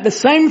looking at the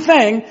same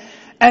thing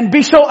and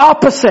be so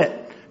opposite?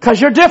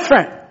 Because you're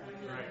different.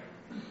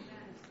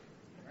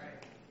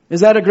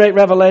 Is that a great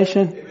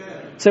revelation?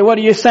 Amen. Say, what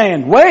are you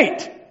saying?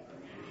 Wait.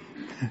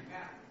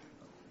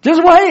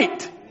 Just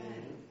wait.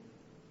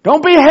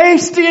 Don't be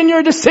hasty in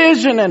your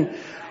decision and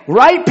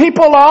write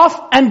people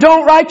off and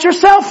don't write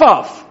yourself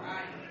off.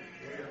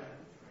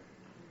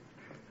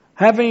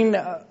 Having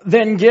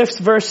then gifts,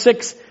 verse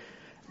 6,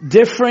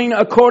 differing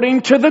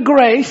according to the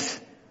grace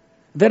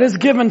that is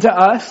given to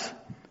us,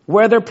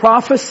 whether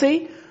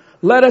prophecy,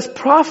 let us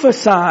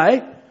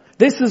prophesy.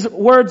 This is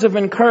words of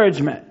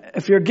encouragement.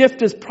 If your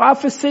gift is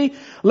prophecy,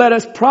 let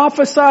us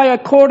prophesy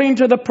according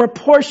to the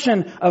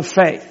proportion of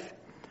faith.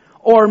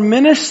 Or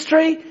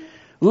ministry,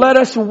 let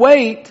us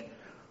wait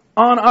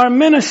on our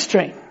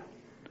ministry.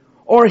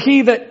 Or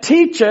he that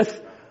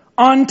teacheth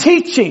on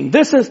teaching.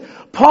 This is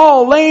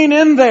Paul laying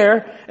in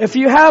there. If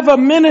you have a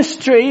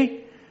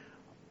ministry,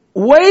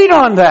 wait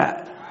on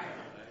that.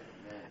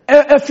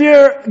 If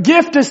your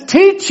gift is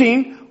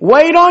teaching,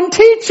 wait on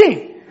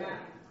teaching.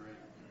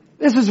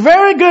 This is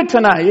very good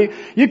tonight.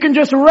 You can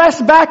just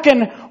rest back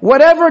in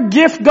whatever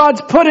gift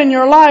God's put in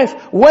your life.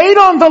 Wait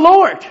on the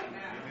Lord.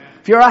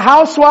 If you're a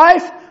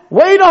housewife,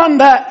 wait on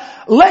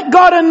that. Let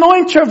God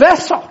anoint your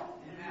vessel.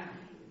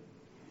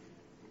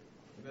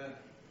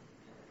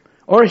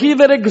 Or he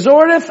that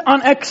exhorteth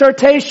on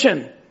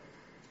exhortation.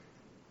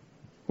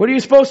 What are you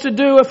supposed to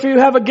do if you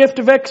have a gift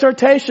of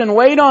exhortation?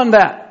 Wait on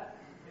that.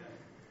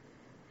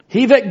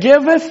 He that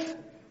giveth,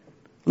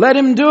 let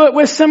him do it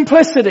with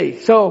simplicity.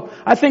 So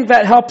I think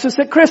that helps us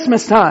at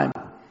Christmas time.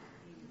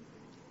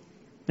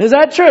 Is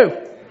that true?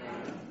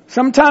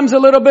 Sometimes a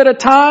little bit of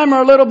time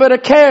or a little bit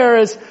of care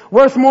is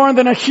worth more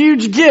than a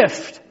huge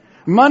gift.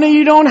 Money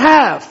you don't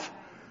have.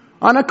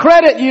 On a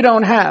credit you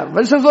don't have.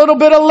 This is a little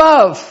bit of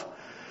love.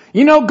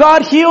 You know,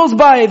 God heals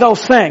by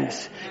those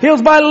things.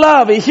 Heals by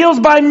love. He heals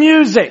by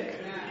music.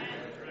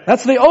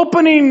 That's the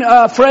opening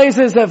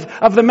phrases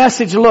of the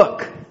message,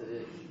 look.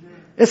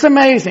 It's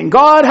amazing.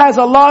 God has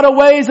a lot of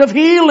ways of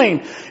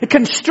healing. It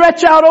can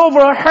stretch out over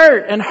a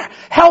hurt and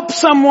help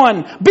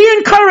someone. Be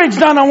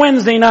encouraged on a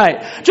Wednesday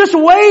night. Just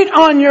wait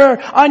on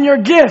your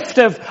gift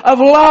of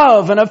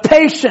love and of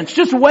patience.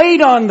 Just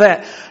wait on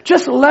that.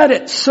 Just let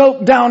it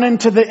soak down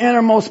into the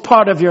innermost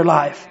part of your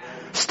life.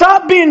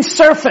 Stop being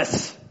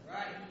surface.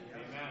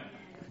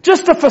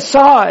 Just a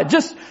facade.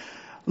 Just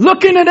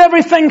looking at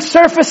everything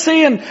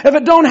surfacey, and if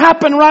it don't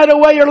happen right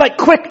away, you're like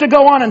quick to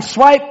go on and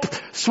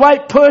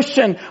swipe, push,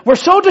 and we're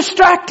so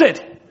distracted.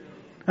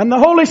 And the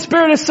Holy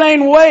Spirit is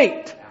saying,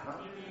 wait.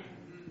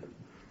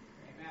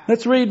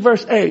 Let's read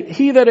verse 8.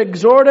 He that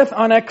exhorteth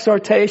on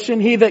exhortation,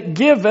 he that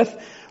giveth,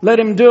 let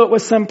him do it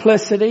with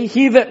simplicity.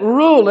 He that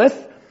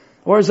ruleth,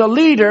 or is a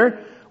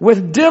leader,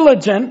 with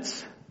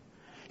diligence.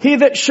 He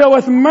that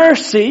showeth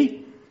mercy,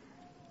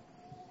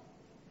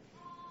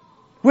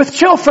 with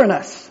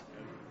cheerfulness.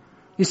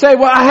 You say,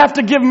 well, I have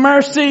to give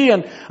mercy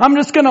and I'm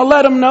just going to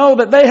let them know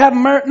that they have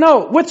mercy.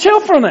 No, with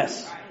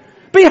cheerfulness.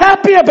 Be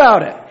happy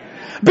about it.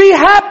 Be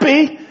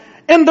happy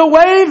in the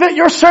way that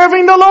you're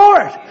serving the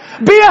Lord.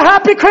 Be a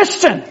happy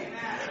Christian.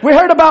 We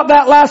heard about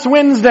that last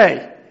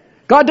Wednesday.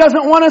 God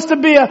doesn't want us to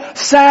be a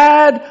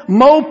sad,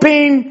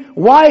 moping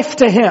wife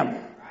to Him.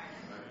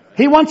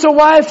 He wants a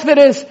wife that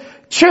is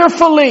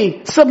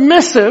cheerfully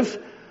submissive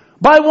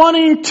by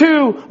wanting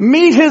to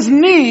meet His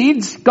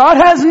needs. God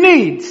has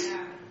needs.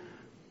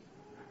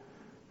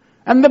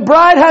 And the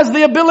bride has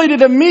the ability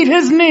to meet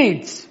His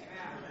needs.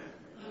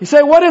 You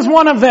say, what is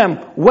one of them?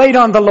 Wait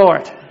on the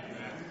Lord.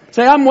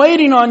 Say, I'm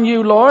waiting on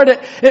you, Lord.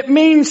 It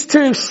means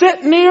to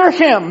sit near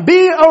Him,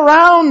 be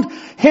around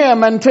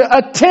Him, and to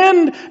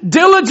attend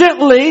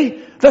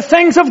diligently the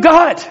things of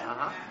God.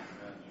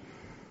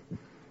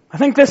 I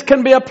think this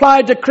can be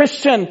applied to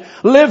Christian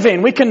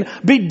living. We can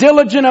be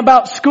diligent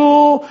about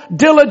school,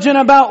 diligent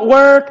about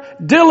work,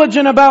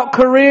 diligent about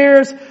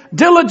careers,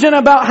 diligent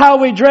about how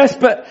we dress,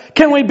 but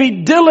can we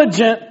be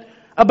diligent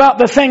about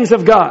the things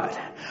of God.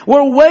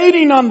 We're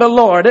waiting on the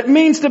Lord. It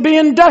means to be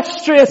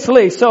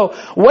industriously. So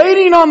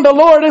waiting on the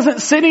Lord isn't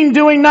sitting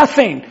doing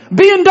nothing.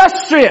 Be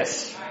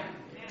industrious.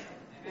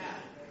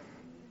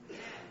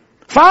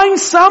 Find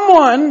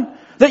someone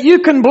that you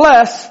can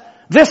bless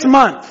this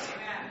month.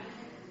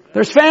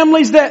 There's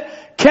families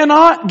that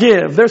cannot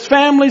give. There's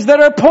families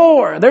that are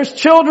poor. There's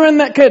children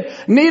that could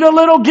need a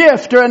little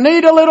gift or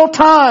need a little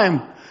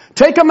time.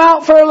 Take them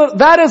out for a little.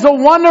 That is a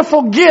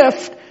wonderful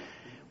gift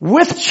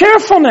with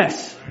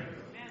cheerfulness.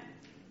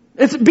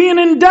 It's being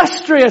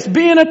industrious,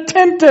 being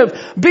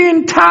attentive,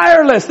 being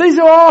tireless. These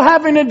are all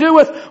having to do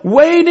with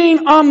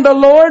waiting on the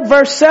Lord.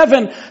 Verse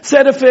 7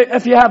 said,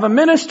 if you have a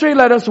ministry,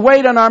 let us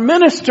wait on our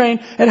ministering.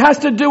 It has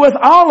to do with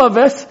all of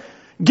us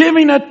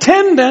giving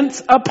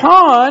attendance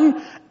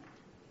upon,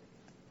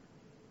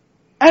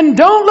 and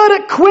don't let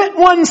it quit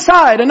one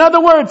side. In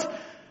other words,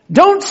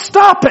 don't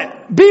stop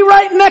it. Be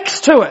right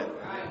next to it.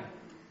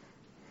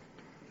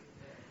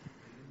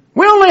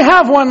 We only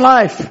have one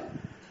life,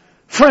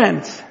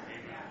 friends.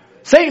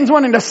 Satan's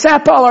wanting to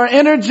sap all our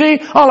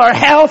energy, all our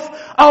health,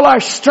 all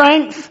our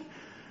strength.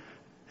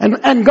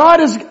 And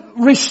God is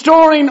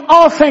restoring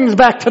all things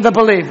back to the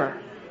believer.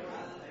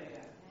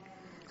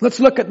 Let's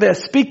look at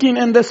this. Speaking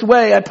in this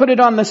way, I put it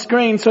on the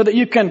screen so that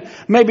you can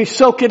maybe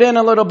soak it in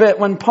a little bit.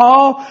 When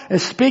Paul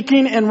is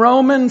speaking in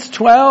Romans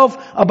 12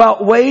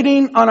 about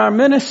waiting on our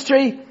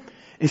ministry,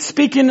 he's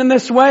speaking in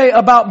this way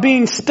about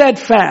being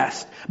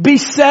steadfast. Be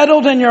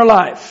settled in your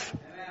life.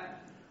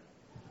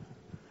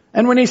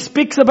 And when he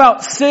speaks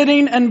about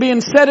sitting and being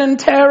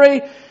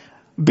sedentary,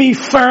 be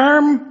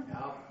firm,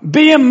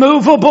 be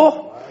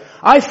immovable.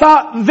 I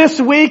thought this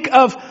week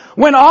of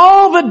when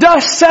all the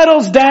dust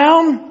settles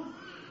down,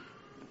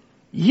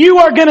 you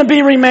are going to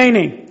be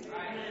remaining.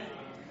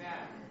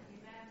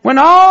 When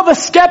all the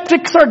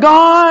skeptics are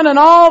gone and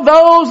all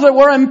those that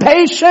were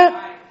impatient.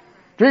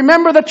 Do you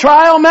remember the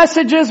trial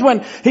messages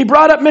when he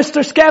brought up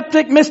Mr.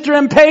 Skeptic, Mr.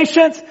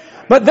 Impatience?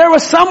 But there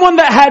was someone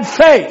that had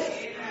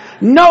faith.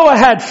 Noah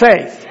had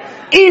faith.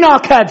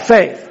 Enoch had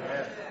faith.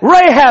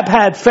 Rahab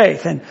had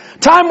faith. And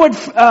time would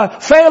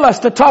fail us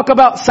to talk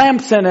about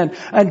Samson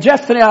and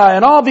Jephthah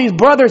and all these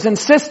brothers and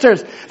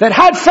sisters that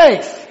had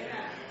faith.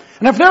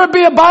 And if there would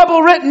be a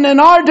Bible written in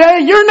our day,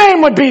 your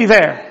name would be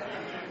there.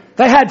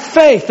 They had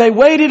faith. They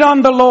waited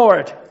on the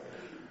Lord.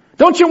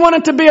 Don't you want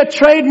it to be a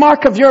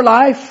trademark of your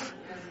life?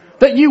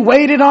 That you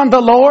waited on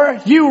the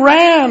Lord? You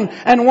ran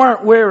and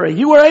weren't weary.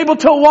 You were able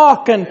to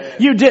walk and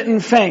you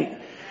didn't faint.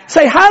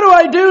 Say, how do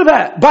I do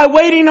that? By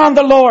waiting on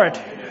the Lord.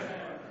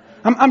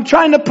 I'm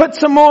trying to put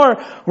some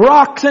more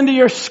rocks into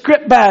your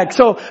script bag.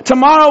 So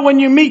tomorrow when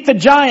you meet the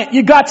giant,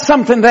 you got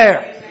something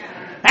there.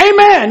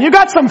 Amen. You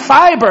got some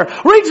fiber.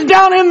 Reach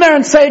down in there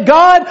and say,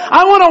 God,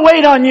 I want to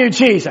wait on you,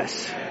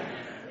 Jesus.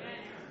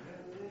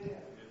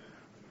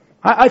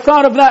 I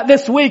thought of that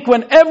this week.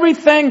 When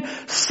everything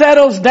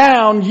settles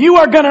down, you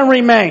are going to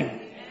remain.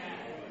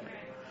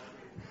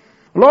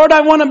 Lord,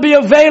 I want to be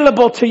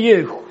available to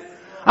you.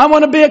 I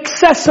want to be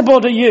accessible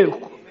to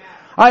you.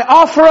 I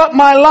offer up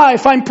my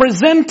life. I'm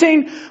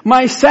presenting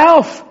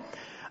myself.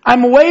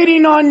 I'm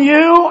waiting on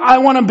you. I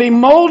want to be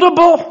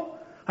moldable.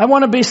 I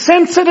want to be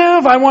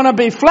sensitive. I want to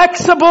be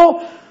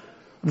flexible.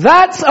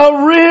 That's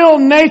a real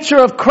nature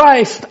of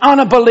Christ on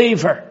a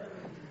believer.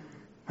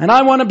 And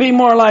I want to be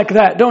more like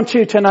that. Don't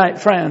you tonight,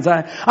 friends?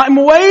 I'm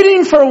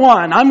waiting for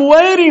one. I'm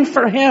waiting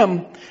for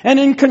him. And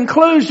in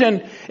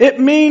conclusion, it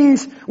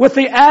means with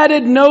the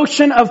added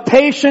notion of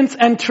patience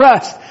and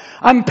trust.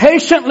 I'm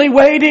patiently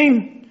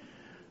waiting.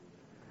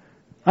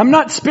 I'm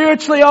not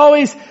spiritually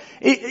always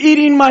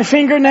eating my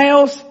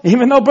fingernails,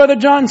 even though Brother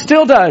John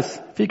still does,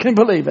 if you can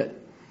believe it.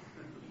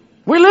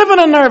 We live in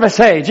a nervous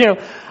age. You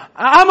know,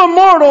 I'm a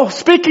mortal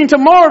speaking to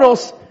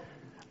mortals.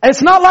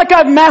 It's not like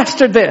I've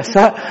mastered this.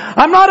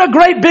 I'm not a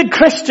great big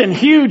Christian,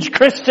 huge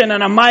Christian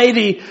and a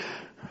mighty.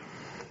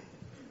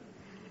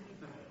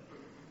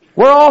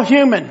 We're all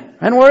human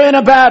and we're in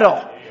a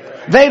battle.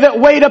 They that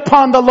wait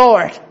upon the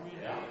Lord.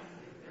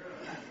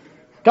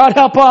 God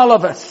help all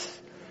of us.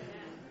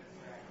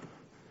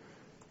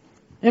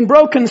 In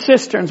Broken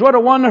Cisterns, what a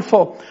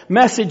wonderful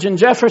message in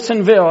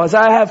Jeffersonville. As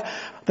I have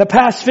the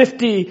past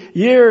 50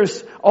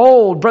 years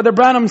old, Brother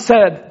Branham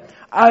said,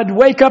 I'd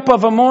wake up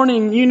of a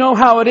morning, you know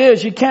how it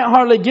is. You can't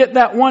hardly get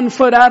that 1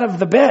 foot out of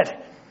the bed.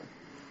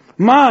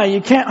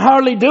 You can't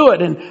hardly do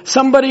it. And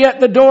somebody at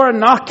the door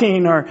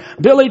knocking, or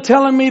Billy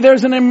telling me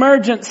there's an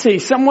emergency,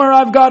 somewhere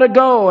I've got to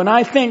go. And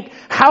I think,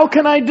 how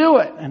can I do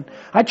it? And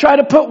I try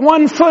to put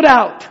 1 foot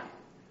out.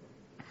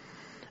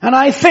 And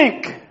I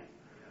think,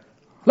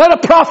 let a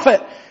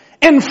prophet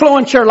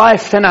influence your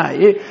life tonight.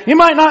 You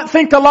might not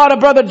think a lot of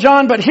Brother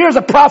John, but here's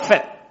a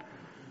prophet.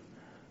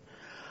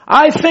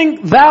 I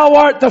think thou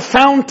art the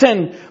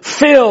fountain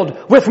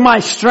filled with my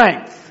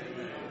strength.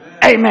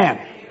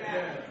 Amen.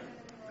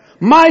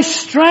 My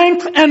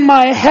strength and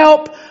my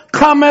help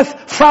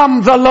cometh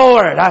from the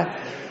Lord.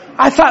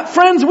 I thought,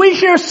 friends, we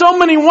hear so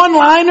many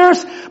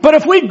one-liners, but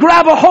if we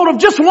grab a hold of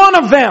just one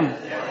of them,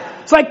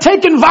 it's like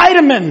taking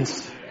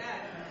vitamins.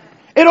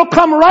 It'll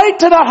come right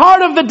to the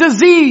heart of the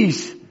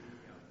disease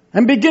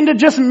And begin to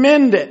just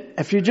mend it.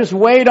 If you just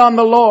wait on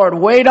the Lord,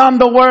 wait on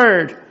the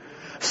Word.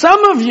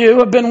 Some of you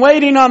have been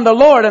waiting on the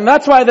Lord, and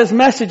that's why this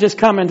message is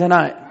coming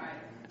tonight.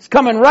 It's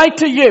coming right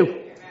to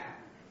you.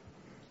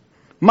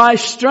 My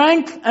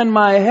strength and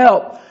my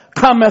help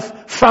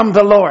cometh from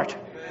the Lord.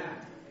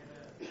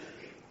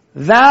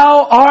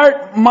 Thou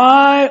art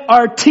my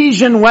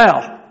artesian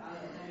well.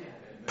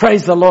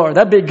 Praise the Lord.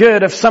 That'd be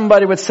good if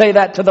somebody would say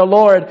that to the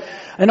Lord.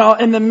 And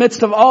in the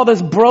midst of all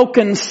this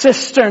broken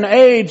cistern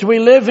age we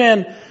live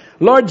in,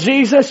 Lord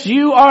Jesus,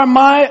 you are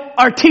my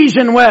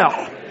artesian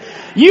well.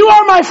 You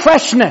are my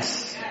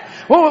freshness.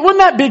 Well, wouldn't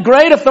that be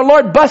great if the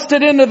Lord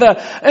busted into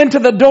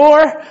the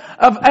door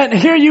and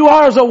here you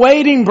are as a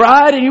waiting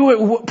bride and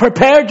you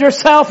prepared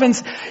yourself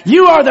and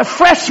you are the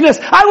freshness.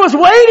 I was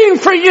waiting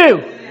for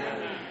you.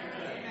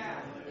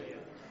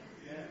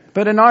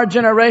 But in our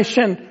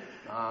generation,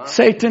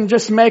 Satan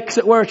just makes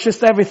it where it's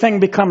just everything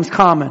becomes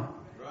common.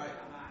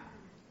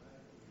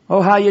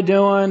 Oh, how you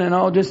doing? And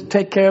oh, just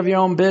take care of your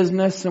own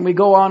business. And we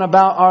go on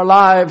about our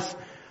lives.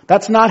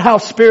 That's not how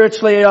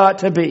spiritually it ought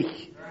to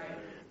be.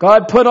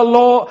 God put a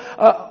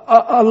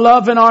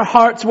love in our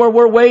hearts where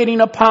we're waiting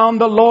upon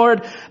the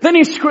Lord. Then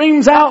He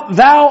screams out,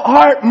 thou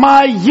art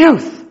my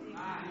youth.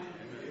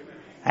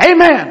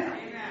 Amen.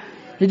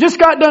 He just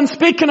got done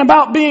speaking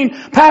about being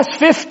past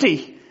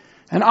 50.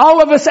 And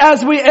all of us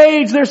as we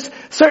age, there's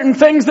certain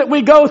things that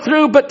we go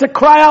through, but to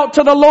cry out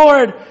to the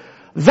Lord,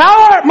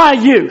 thou art my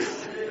youth.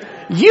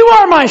 You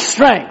are my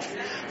strength.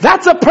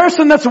 That's a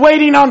person that's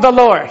waiting on the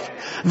Lord.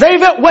 They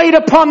that wait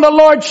upon the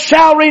Lord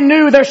shall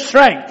renew their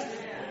strength.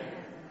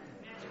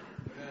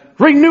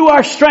 Renew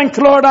our strength,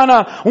 Lord, on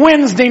a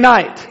Wednesday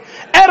night.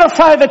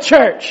 Edify the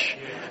church.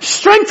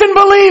 Strengthen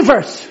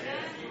believers.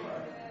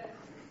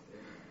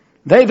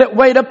 They that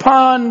wait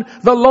upon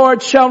the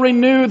Lord shall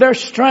renew their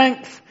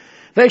strength.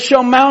 They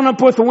shall mount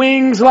up with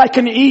wings like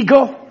an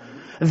eagle.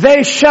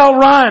 They shall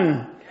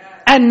run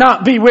and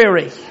not be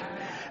weary.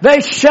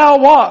 They shall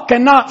walk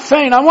and not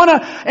faint. I want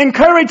to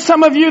encourage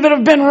some of you that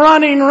have been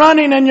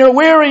running and you're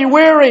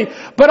weary.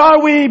 But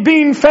are we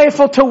being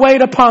faithful to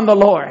wait upon the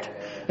Lord?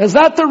 Is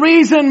that the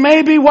reason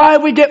maybe why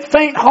we get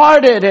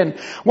faint-hearted and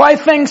why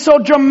things so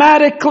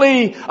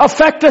dramatically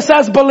affect us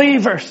as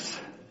believers?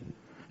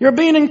 You're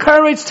being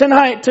encouraged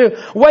tonight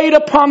to wait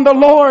upon the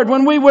Lord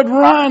when we would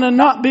run and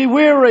not be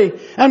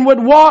weary and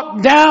would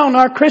walk down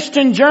our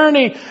Christian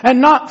journey and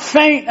not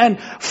faint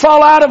and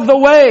fall out of the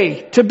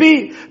way. To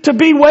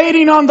be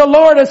waiting on the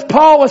Lord, as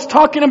Paul was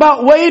talking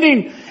about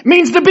waiting,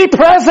 means to be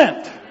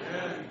present.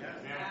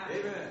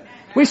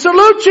 We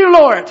salute you,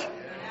 Lord.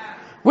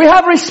 We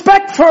have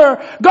respect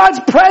for God's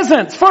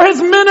presence, for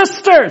His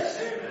ministers.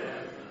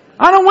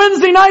 On a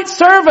Wednesday night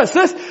service,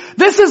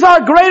 this is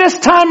our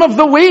greatest time of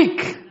the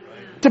week.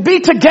 To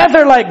be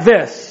together like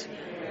this.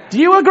 Do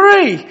you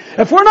agree?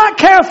 If we're not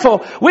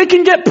careful, we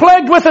can get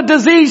plagued with a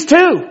disease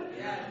too.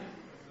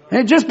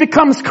 And it just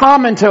becomes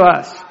common to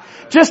us.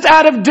 Just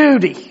out of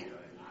duty.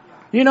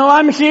 You know,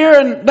 I'm here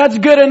and that's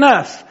good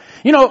enough.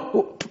 You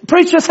know,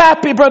 preach us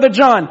happy, Brother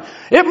John.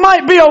 It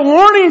might be a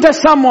warning to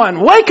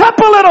someone. Wake up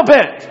a little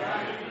bit.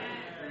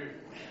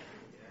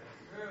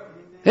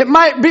 It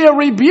might be a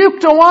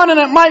rebuke to one and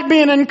it might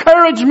be an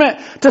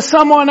encouragement to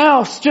someone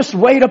else. Just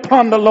wait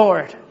upon the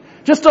Lord.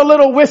 Just a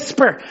little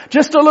whisper.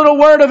 Just a little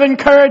word of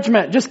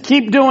encouragement. Just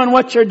keep doing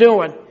what you're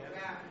doing.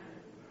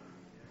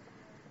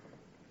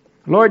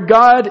 Lord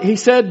God, He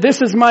said,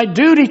 this is my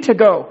duty to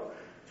go.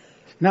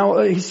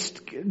 Now,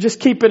 just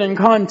keep it in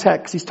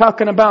context. He's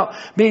talking about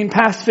being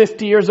past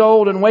 50 years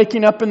old and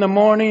waking up in the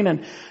morning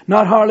and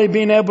not hardly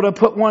being able to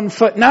put one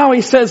foot. Now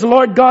He says,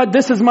 Lord God,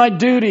 this is my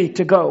duty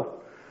to go.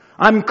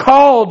 I'm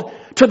called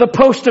to the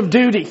post of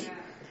duty.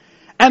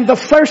 And the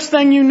first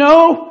thing you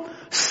know,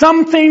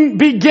 something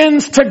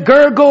begins to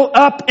gurgle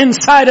up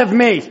inside of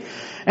me.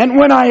 And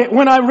when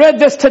I read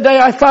this today,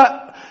 I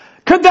thought,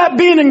 could that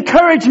be an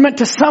encouragement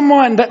to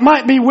someone that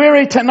might be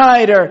weary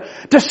tonight or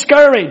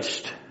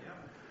discouraged?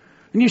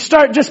 And you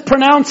start just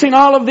pronouncing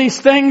all of these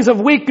things of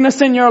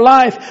weakness in your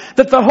life,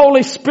 that the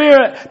Holy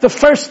Spirit, the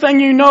first thing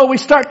you know, we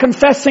start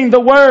confessing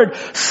the Word.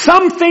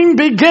 Something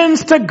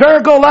begins to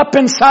gurgle up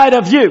inside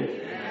of you.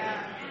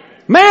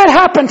 May it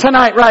happen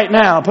tonight right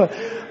now. But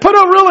put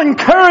a real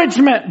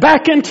encouragement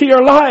back into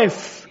your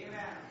life.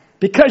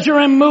 Because you're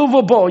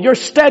immovable. You're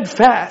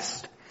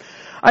steadfast.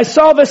 I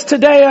saw this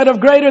today out of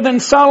Greater Than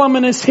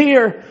Solomon Is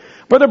Here.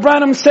 Brother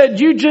Branham said,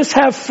 you just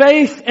have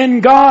faith in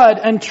God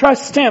and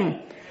trust Him.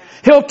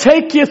 He'll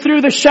take you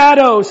through the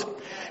shadows.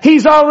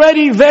 He's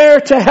already there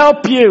to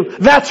help you.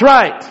 That's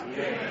right.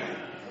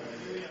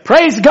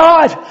 Praise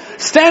God.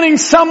 Standing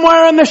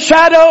somewhere in the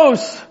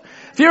shadows.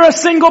 If you're a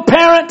single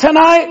parent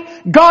tonight,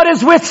 God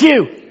is with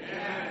you.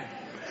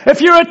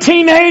 If you're a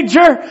teenager,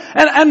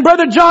 and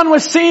Brother John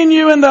was seeing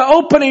you in the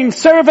opening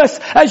service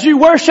as you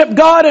worship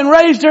God and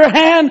raised your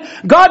hand,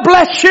 God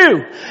bless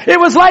you. It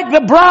was like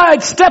the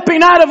bride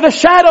stepping out of the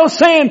shadows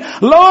saying,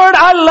 Lord,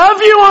 I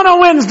love you on a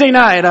Wednesday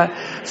night.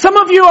 Some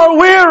of you are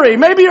weary.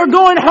 Maybe you're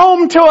going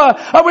home to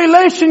a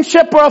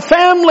relationship or a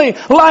family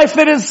life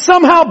that is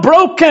somehow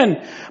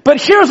broken. But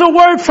here's a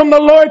word from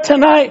the Lord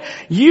tonight.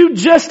 You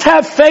just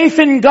have faith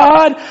in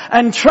God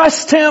and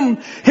trust Him.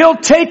 He'll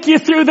take you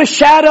through the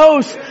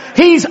shadows.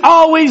 He's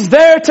always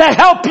there to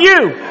help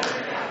you.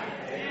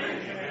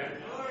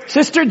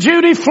 Sister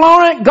Judy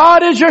Florent,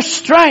 God is your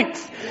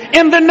strength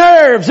in the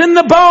nerves, in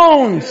the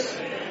bones.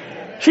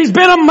 She's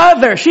been a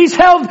mother. She's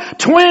held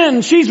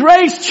twins. She's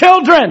raised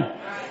children.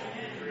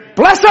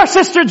 Bless our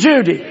Sister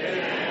Judy.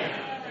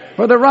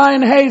 Brother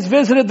Ryan Hayes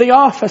visited the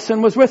office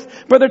and was with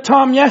Brother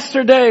Tom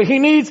yesterday. He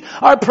needs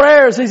our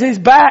prayers as he's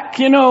back,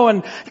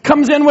 and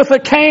comes in with a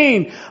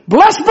cane.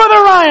 Bless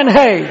Brother Ryan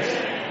Hayes.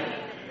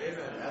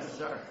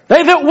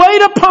 They that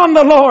wait upon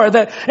the Lord,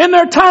 that in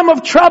their time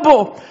of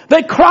trouble,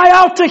 they cry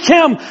out to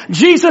Him.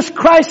 Jesus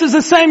Christ is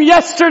the same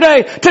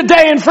yesterday,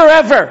 today, and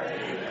forever.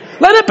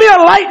 Let it be a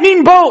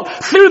lightning bolt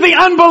through the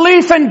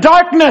unbelief and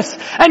darkness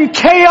and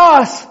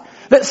chaos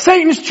that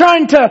Satan's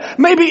trying to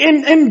maybe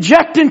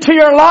inject into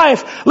your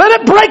life. Let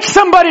it break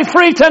somebody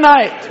free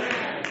tonight.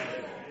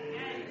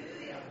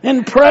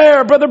 In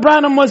prayer, Brother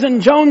Branham was in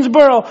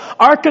Jonesboro,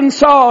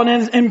 Arkansas,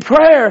 and in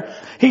prayer,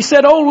 he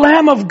said, "O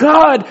Lamb of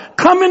God,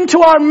 come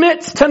into our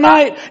midst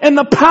tonight in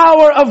the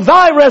power of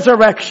Thy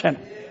resurrection.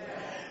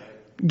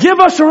 Give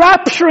us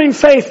rapturing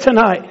faith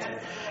tonight.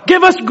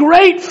 Give us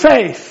great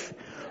faith,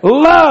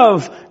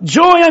 love,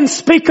 joy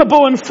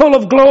unspeakable and full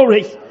of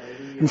glory."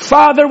 And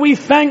Father, we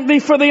thank Thee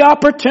for the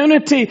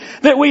opportunity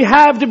that we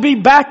have to be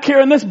back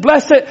here in this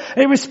blessed,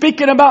 he was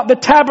speaking about the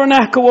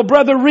tabernacle. Well,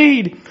 Brother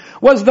Reed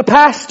was the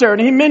pastor, and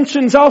he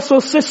mentions also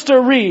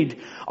Sister Reed,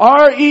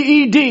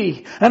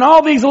 R-E-E-D, and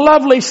all these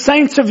lovely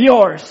saints of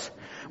yours.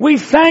 We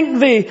thank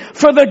Thee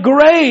for the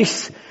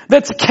grace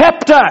that's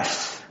kept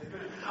us.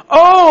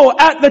 Oh,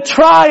 at the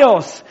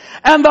trials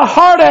and the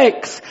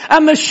heartaches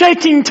and the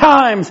shaking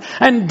times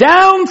and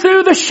down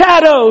through the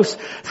shadows,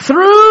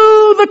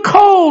 through the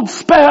cold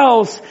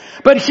spells.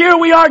 But here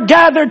we are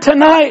gathered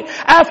tonight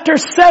after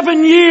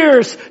 7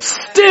 years,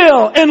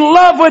 still in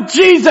love with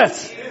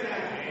Jesus.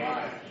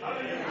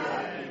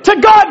 To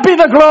God be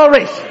the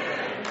glory.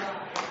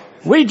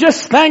 We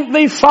just thank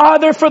Thee,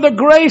 Father, for the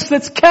grace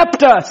that's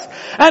kept us.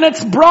 And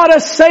it's brought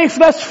us safe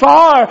thus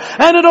far.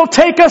 And it'll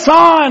take us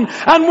on.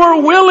 And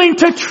we're willing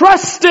to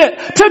trust it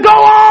to go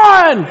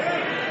on.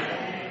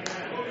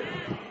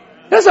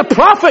 There's a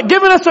prophet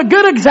giving us a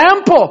good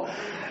example.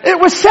 It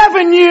was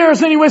 7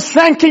 years and he was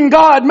thanking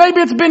God.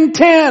 Maybe it's been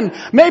 10.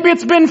 Maybe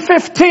it's been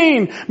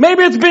 15.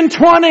 Maybe it's been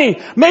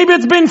 20. Maybe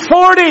it's been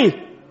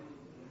 40.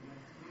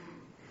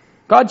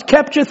 God's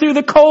kept you through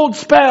the cold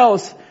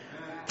spells,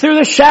 through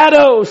the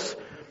shadows,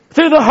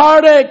 through the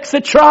heartaches,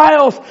 the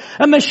trials,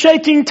 and the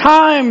shaking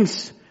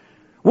times.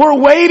 We're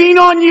waiting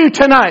on You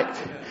tonight.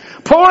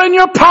 Pouring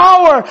Your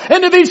power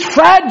into these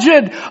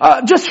fragile,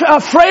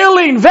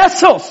 frailing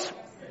vessels.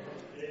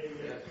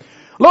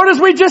 Lord,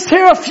 as we just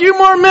hear a few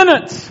more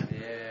minutes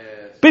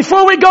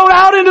before we go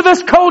out into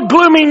this cold,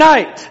 gloomy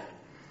night,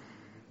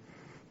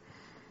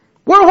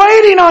 we're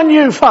waiting on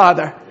You,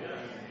 Father.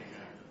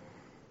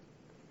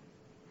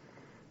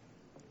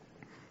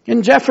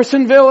 In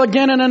Jeffersonville,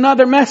 again in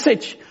another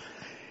message,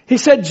 he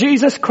said,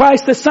 Jesus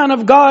Christ, the Son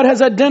of God,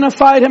 has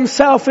identified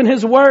Himself in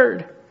His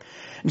Word.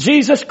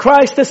 Jesus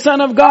Christ, the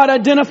Son of God,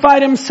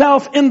 identified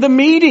Himself in the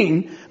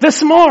meeting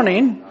this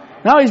morning.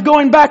 Now He's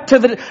going back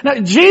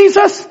to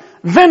Jesus,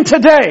 then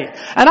today.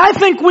 And I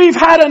think we've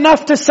had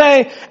enough to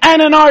say,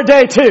 and in our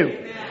day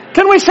too.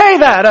 Can we say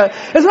that?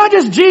 It's not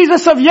just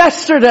Jesus of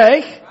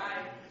yesterday.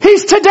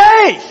 He's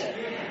today.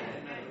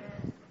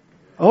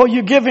 Oh,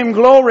 you give Him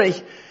glory.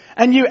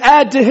 And you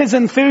add to His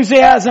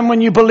enthusiasm when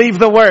you believe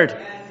the Word.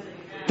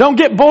 Don't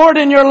get bored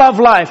in your love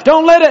life.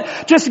 Don't let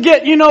it just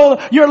get,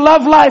 your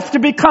love life to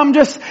become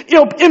just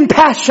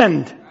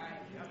impassioned.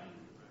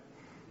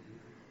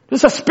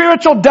 Just a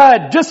spiritual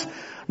dud. Just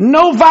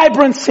no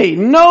vibrancy,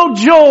 no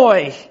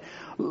joy.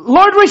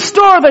 Lord,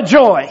 restore the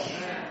joy.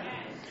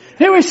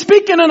 He was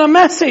speaking in a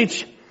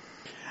message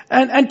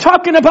and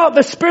talking about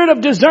the spirit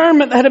of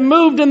discernment that had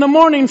moved in the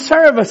morning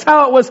service,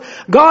 how it was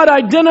God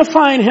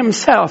identifying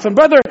Himself. And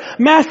Brother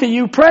Matthew,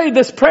 you prayed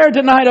this prayer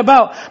tonight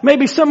about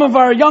maybe some of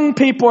our young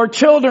people or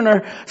children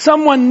or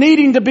someone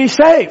needing to be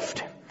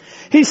saved.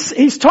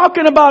 He's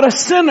talking about a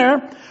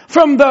sinner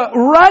from the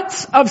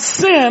ruts of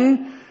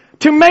sin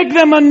to make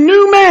them a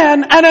new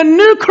man and a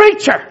new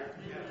creature.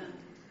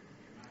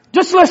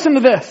 Just listen to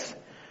this.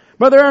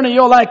 Brother Ernie,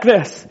 you'll like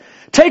this.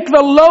 Take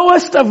the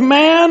lowest of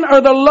man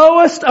or the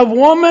lowest of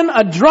woman,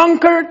 a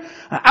drunkard,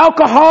 an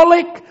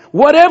alcoholic,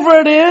 whatever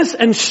it is,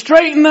 and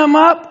straighten them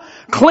up,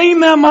 clean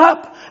them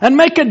up, and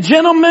make a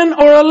gentleman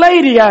or a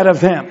lady out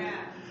of them.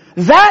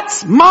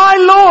 That's my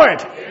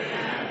Lord.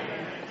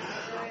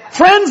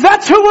 Friends,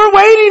 that's who we're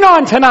waiting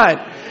on tonight.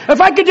 If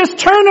I could just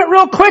turn it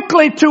real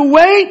quickly to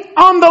wait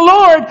on the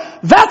Lord,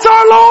 that's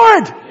our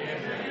Lord.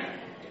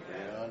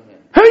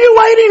 Who are you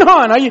waiting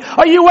on?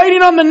 Are you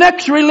waiting on the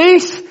next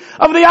release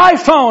of the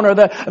iPhone or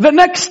the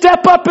next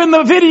step up in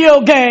the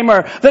video game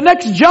or the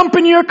next jump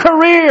in your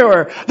career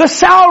or the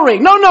salary.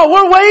 No,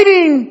 we're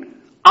waiting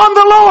on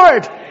the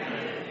Lord.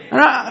 And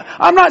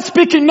I'm not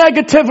speaking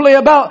negatively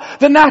about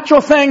the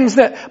natural things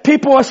that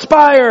people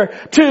aspire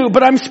to,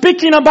 but I'm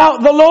speaking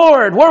about the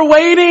Lord. We're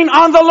waiting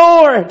on the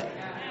Lord.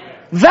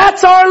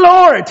 That's our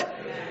Lord.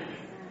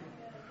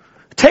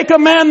 Take a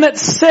man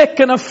that's sick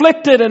and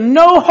afflicted and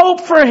no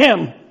hope for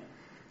him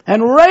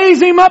and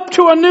raise him up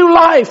to a new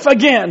life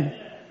again.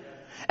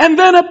 And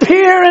then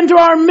appear into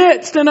our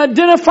midst and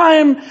identify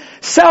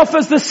himself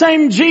as the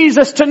same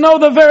Jesus, to know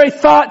the very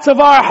thoughts of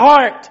our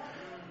heart.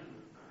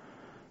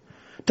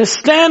 To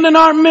stand in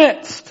our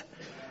midst,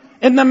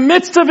 in the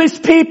midst of His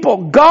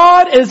people.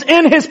 God is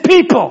in His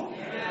people.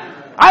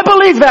 I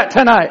believe that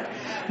tonight.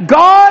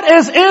 God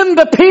is in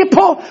the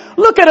people.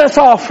 Look at us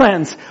all,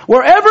 friends.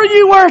 Wherever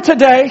you were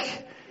today,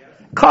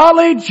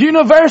 college,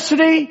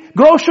 university,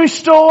 grocery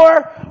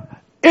store,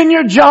 in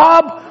your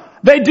job,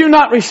 they do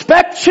not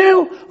respect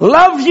you,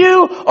 love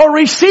you, or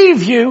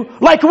receive you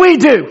like we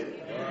do.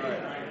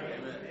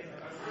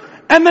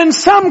 And then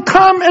some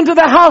come into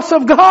the house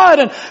of God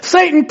and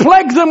Satan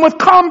plagues them with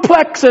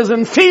complexes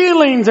and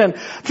feelings and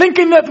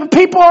thinking that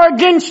people are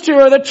against you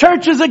or the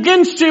church is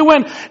against you,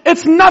 when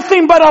it's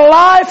nothing but a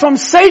lie from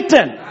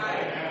Satan.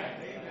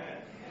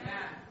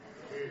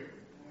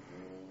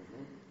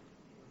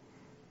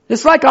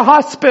 It's like a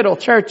hospital,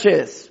 church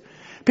is.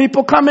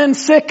 People come in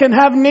sick and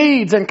have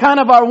needs, and kind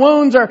of our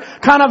wounds are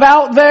kind of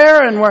out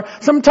there, and we're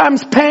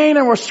sometimes pain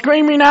and we're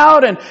screaming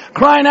out and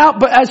crying out.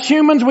 But as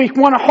humans, we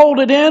want to hold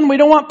it in. We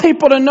don't want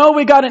people to know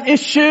we got an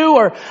issue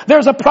or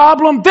there's a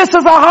problem. This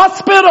is a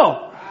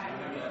hospital.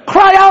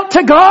 Cry out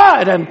to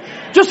God and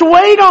just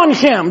wait on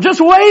Him.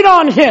 Just wait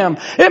on Him.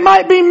 It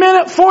might be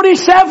minute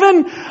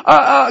 47,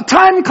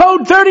 time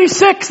code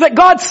 36 that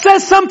God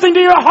says something to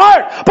your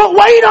heart, but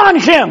wait on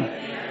Him.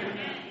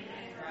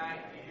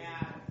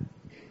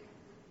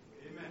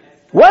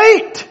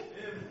 Wait!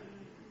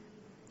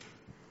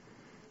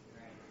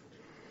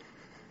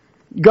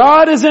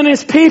 God is in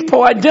His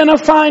people,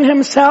 identifying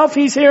Himself.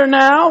 He's here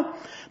now.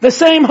 The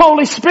same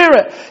Holy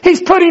Spirit.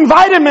 He's putting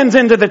vitamins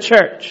into the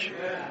church.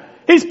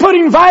 He's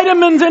putting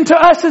vitamins into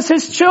us as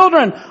His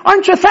children.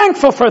 Aren't you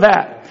thankful for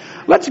that?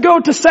 Let's go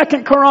to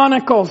 2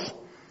 Chronicles.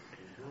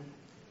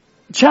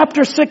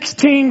 Chapter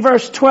 16,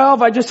 verse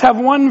 12. I just have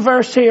one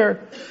verse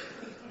here.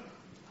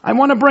 I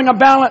want to bring a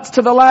balance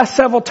to the last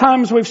several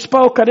times we've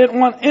spoke. I didn't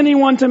want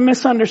anyone to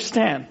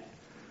misunderstand.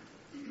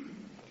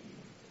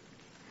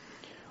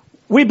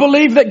 We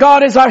believe that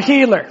God is our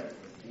healer.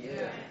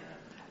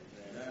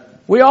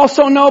 We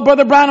also know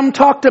Brother Branham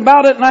talked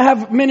about it, and I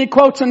have many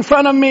quotes in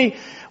front of me.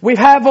 We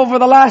have over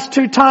the last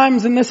 2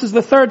 times, and this is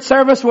the 3rd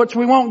service, which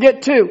we won't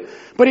get to.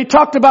 But he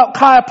talked about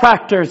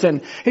chiropractors,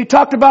 and he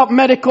talked about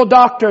medical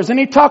doctors, and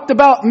he talked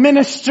about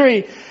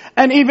ministry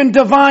and even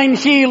divine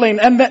healing,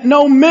 and that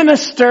no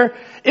minister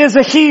is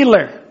a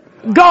healer.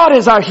 God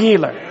is our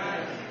healer.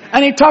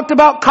 And he talked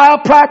about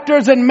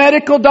chiropractors and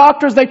medical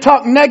doctors. They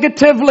talk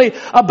negatively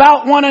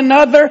about one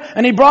another,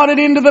 and he brought it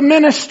into the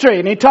ministry.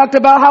 And he talked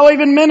about how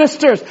even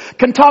ministers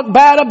can talk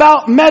bad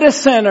about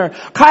medicine or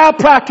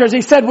chiropractors. He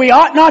said we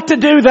ought not to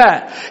do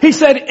that. He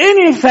said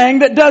anything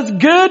that does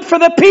good for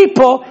the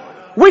people,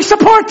 we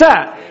support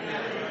that.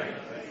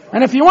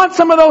 And if you want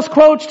some of those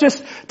quotes,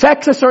 just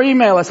text us or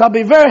email us. I'll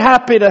be very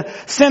happy to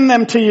send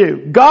them to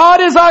you.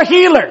 God is our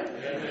healer.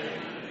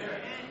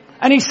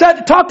 And he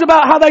talked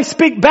about how they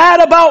speak bad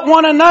about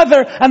one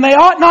another, and they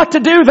ought not to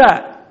do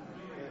that.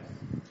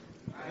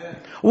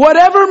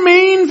 Whatever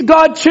means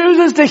God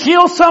chooses to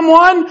heal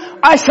someone,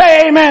 I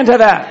say amen to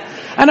that.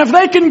 And if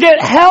they can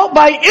get help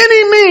by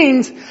any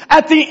means,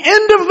 at the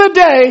end of the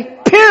day,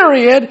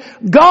 period,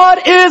 God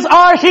is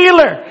our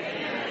healer.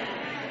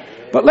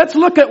 But let's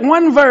look at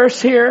one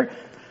verse here,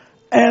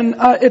 and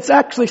it's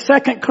actually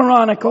 2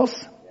 Chronicles,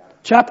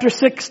 chapter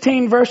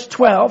 16, verse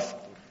 12.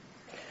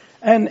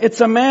 And it's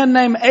a man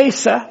named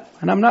Asa,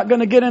 and I'm not going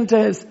to get into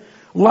his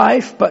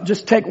life, but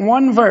just take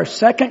one verse.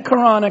 2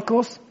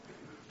 Chronicles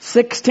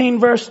 16,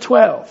 verse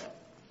 12.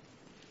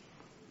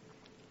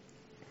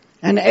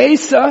 And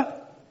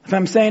Asa, if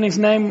I'm saying his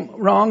name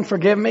wrong,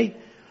 forgive me,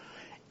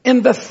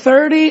 in the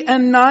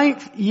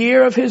 39th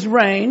year of his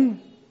reign,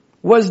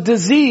 was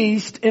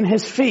diseased in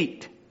his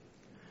feet,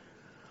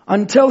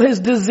 until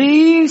his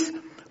disease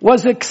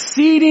was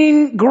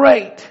exceeding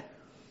great.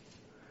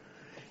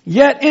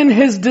 Yet in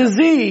his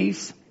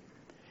disease,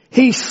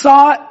 he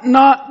sought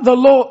not the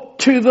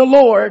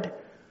Lord,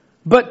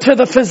 but to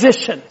the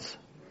physicians.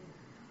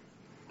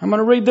 I'm going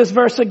to read this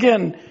verse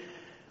again.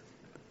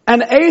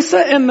 And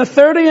Asa in the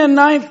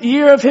 39th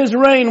year of his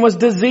reign was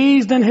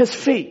diseased in his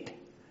feet,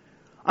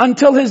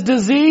 until his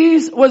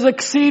disease was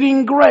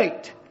exceeding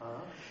great.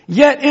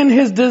 Yet in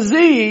his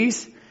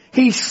disease,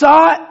 he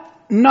sought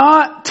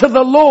not to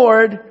the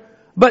Lord,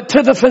 but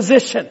to the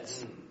physicians.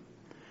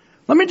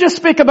 Let me just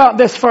speak about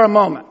this for a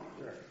moment.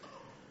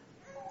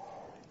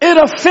 It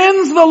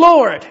offends the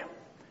Lord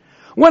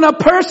when a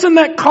person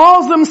that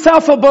calls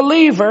themselves a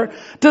believer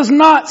does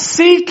not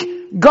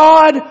seek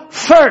God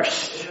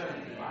first.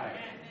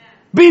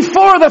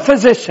 before the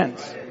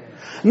physicians.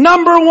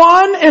 Number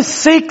one is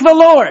seek the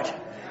Lord.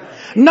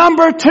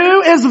 Number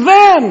two is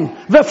then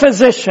the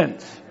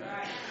physicians.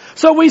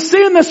 So we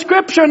see in the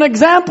scripture an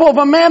example of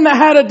a man that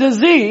had a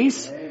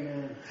disease.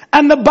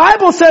 And the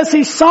Bible says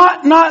he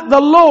sought not the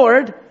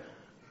Lord,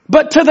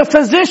 but to the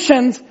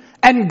physicians,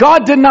 and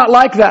God did not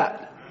like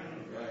that.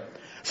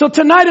 So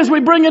tonight as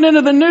we bring it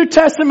into the New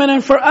Testament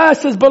and for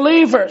us as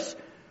believers,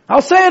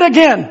 I'll say it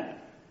again.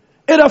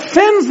 It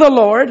offends the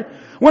Lord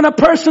when a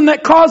person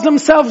that calls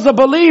themselves a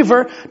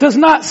believer does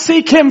not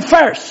seek Him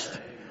first,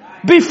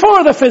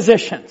 before the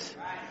physicians.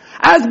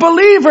 As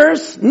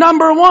believers,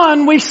 number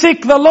one, we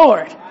seek the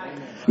Lord.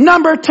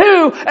 Number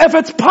two, if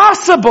it's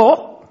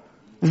possible,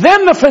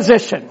 then the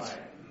physicians.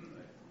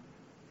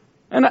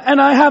 And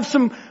I have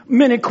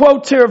many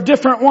quotes here of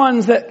different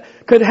ones that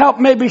could help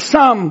maybe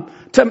some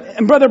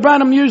and Brother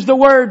Branham used the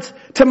words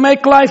to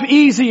make life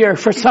easier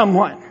for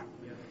someone.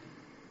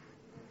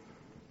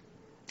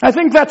 I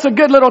think that's a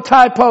good little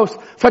tie post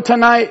for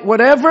tonight.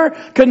 Whatever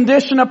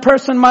condition a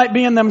person might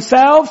be in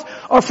themselves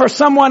or for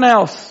someone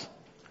else,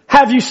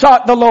 have you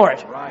sought the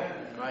Lord?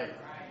 Right.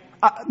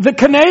 The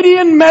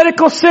Canadian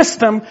medical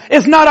system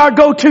is not our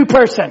go-to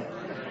person.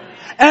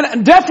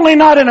 And definitely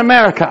not in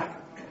America.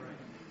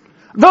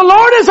 The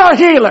Lord is our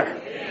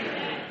healer.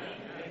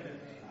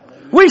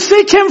 We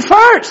seek Him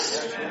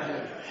first.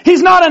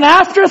 He's not an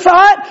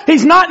afterthought.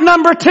 He's not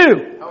number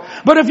two.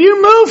 But if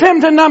you move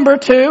Him to number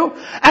two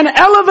and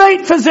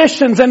elevate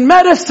physicians and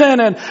medicine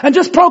and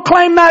just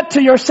proclaim that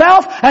to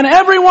yourself and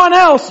everyone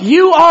else,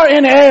 you are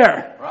in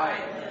error.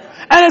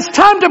 And it's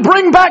time to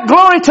bring back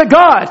glory to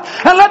God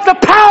and let the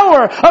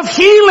power of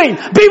healing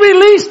be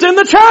released in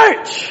the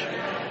church.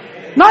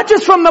 Not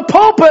just from the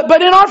pulpit,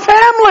 but in our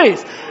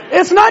families.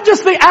 It's not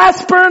just the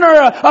aspirin or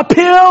a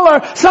pill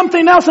or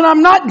something else, and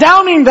I'm not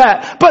downing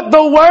that. But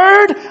the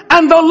Word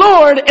and the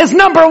Lord is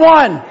number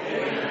one.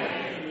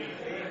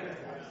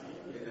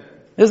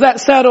 Is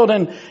that settled?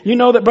 And you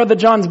know that Brother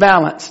John's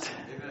balanced.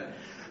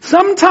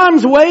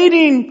 Sometimes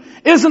waiting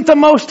isn't the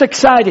most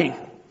exciting.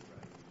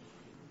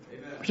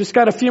 We've just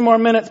got a few more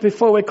minutes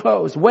before we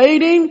close.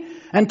 Waiting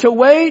and to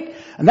wait,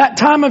 and that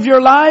time of your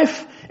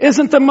life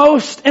isn't the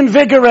most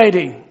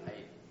invigorating.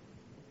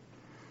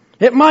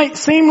 It might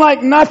seem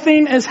like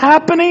nothing is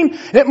happening.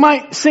 It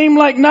might seem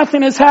like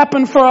nothing has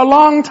happened for a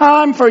long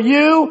time for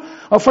you,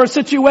 or for a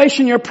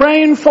situation you're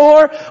praying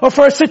for, or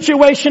for a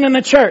situation in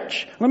the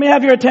church. Let me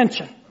have your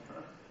attention.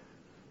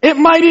 It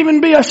might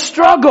even be a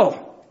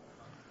struggle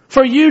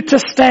for you to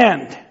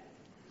stand.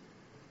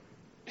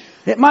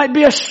 It might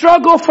be a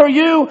struggle for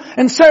you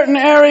in certain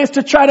areas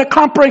to try to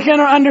comprehend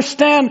or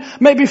understand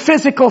maybe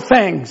physical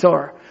things,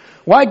 or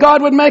why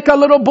God would make a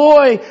little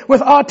boy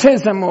with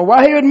autism, or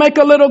why He would make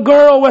a little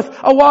girl with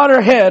a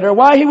waterhead, or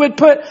why He would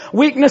put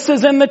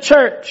weaknesses in the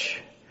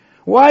church,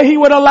 why He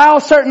would allow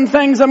certain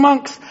things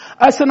amongst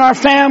us and our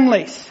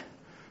families.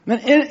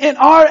 In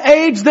our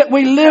age that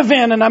we live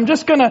in, and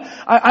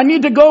I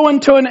need to go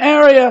into an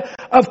area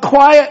of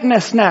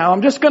quietness now.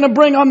 I'm just going to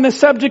bring on the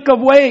subject of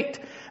wait,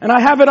 and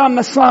I have it on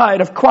the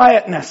slide, of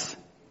quietness.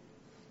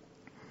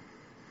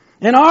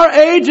 In our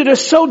age, it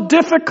is so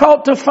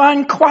difficult to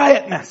find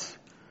quietness.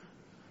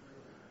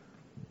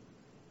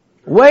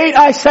 Wait,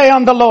 I say,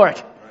 on the Lord.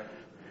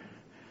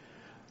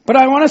 But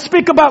I want to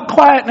speak about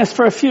quietness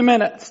for a few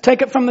minutes.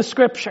 Take it from the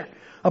scripture.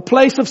 A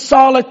place of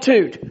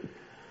solitude.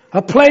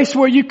 A place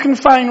where you can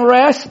find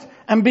rest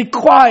and be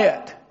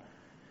quiet.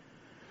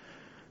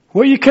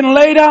 Where you can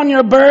lay down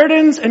your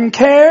burdens and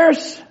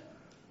cares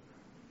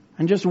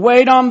and just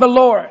wait on the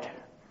Lord.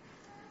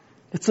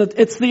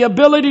 It's the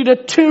ability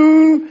to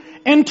tune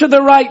into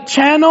the right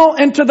channel,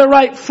 into the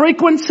right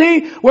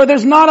frequency where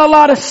there's not a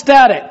lot of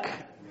static.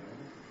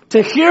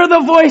 To hear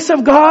the voice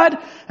of God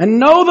and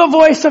know the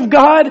voice of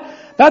God.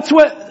 That's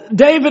what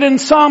David in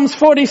Psalms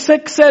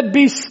 46 said,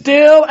 be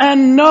still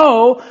and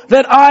know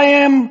that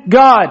I am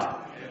God.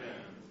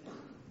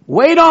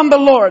 Wait on the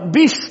Lord.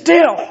 Be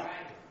still.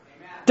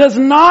 Does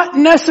not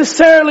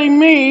necessarily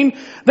mean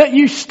that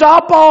you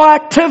stop all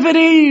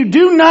activity, you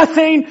do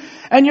nothing,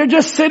 and you're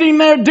just sitting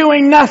there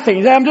doing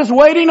nothing. I'm just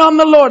waiting on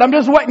the Lord. I'm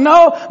just waiting.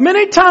 No,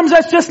 many times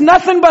that's just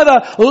nothing but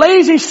a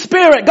lazy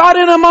spirit got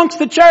in amongst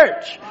the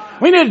church.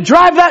 We need to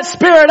drive that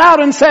spirit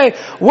out and say,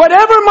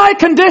 whatever my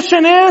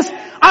condition is,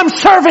 I'm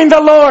serving the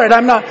Lord.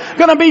 I'm not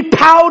going to be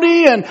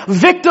pouty and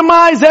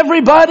victimize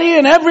everybody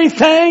and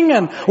everything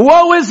and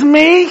woe is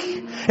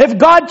me. If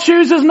God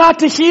chooses not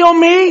to heal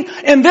me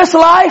in this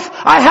life,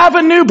 I have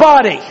a new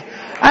body.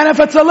 And if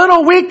it's a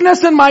little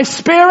weakness in my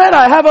spirit,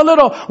 I have a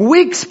little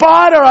weak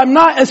spot, or I'm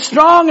not as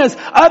strong as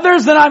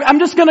others, then I'm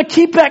just going to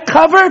keep that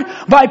covered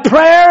by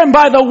prayer and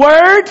by the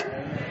Word.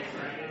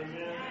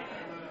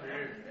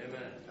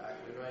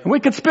 We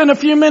could spend a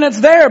few minutes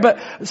there,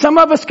 but some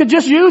of us could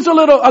just use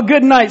a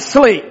good night's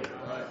sleep.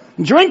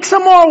 Drink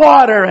some more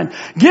water and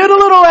get a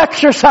little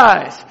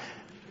exercise.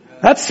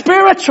 That's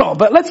spiritual,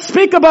 but let's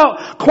speak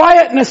about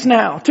quietness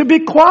now. To be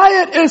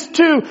quiet is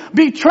to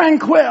be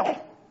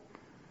tranquil.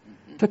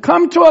 To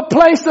come to a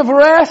place of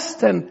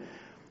rest and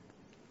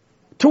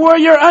to where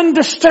you're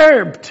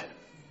undisturbed.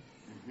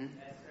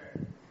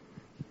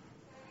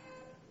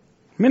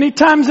 Many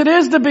times it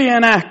is to be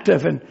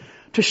inactive and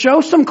to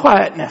show some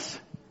quietness.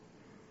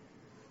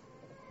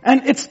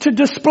 And it's to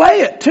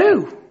display it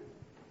too.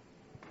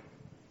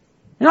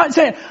 You're not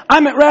saying,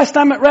 I'm at rest,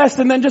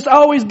 and then just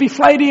always be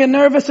flighty and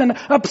nervous and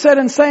upset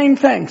and saying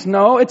things.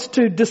 No, it's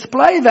to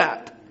display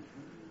that.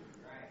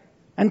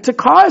 And to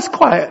cause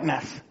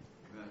quietness.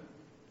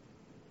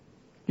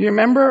 You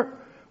remember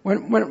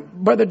when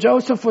Brother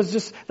Joseph was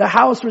just, the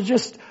house was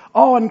just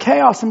all in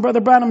chaos and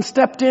Brother Branham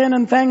stepped in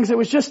and things. It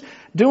was just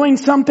doing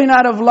something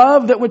out of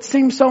love that would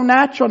seem so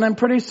natural. And then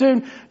pretty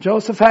soon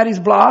Joseph had his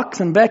blocks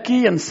and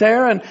Becky and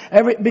Sarah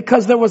and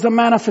because there was a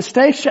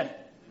manifestation.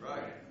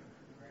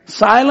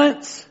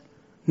 Silence,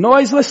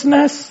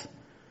 noiselessness,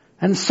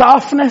 and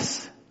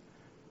softness.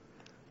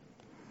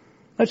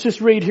 Let's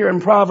just read here in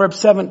Proverbs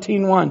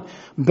 17:1.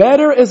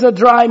 Better is a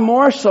dry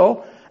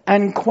morsel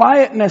and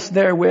quietness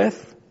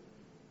therewith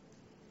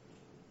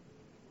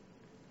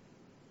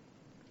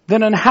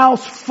than a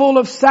house full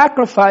of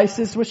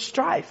sacrifices with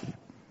strife.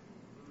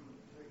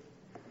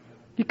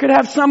 You could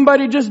have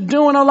somebody just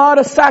doing a lot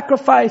of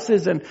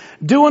sacrifices and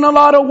doing a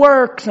lot of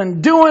works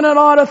and doing a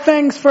lot of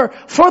things for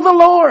the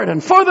Lord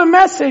and for the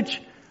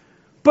message.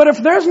 But if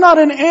there's not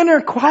an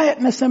inner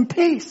quietness and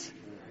peace,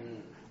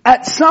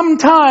 at some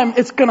time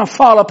it's going to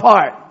fall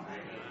apart.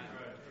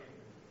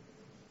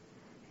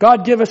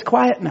 God give us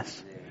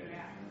quietness.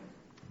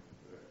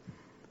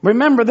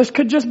 Remember, this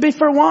could just be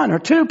for one or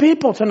two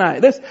people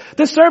tonight.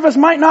 This service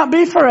might not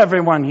be for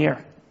everyone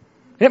here.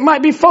 It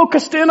might be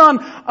focused in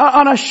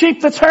on a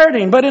sheep that's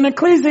hurting. But in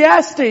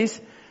Ecclesiastes,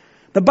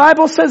 the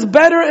Bible says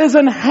better is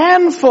an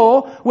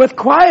handful with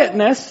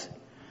quietness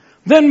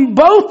than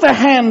both the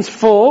hands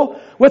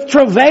full with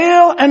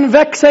travail and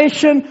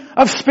vexation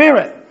of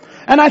spirit.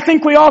 And I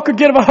think we all could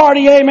give a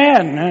hearty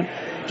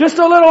amen. Just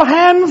a little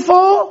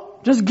handful.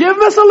 Just give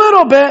us a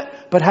little bit,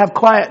 but have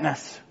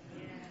quietness.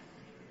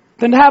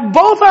 Than to have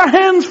both our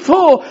hands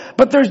full,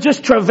 but there's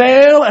just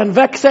travail and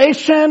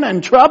vexation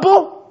and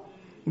trouble.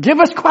 Give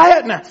us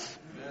quietness.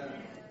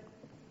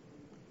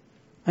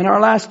 And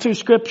our last two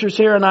scriptures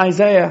here in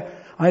Isaiah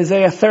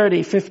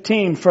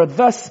 30:15. For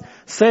thus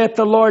saith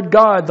the Lord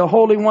God, the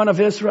Holy One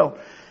of Israel,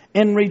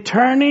 in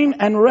returning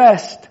and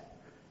rest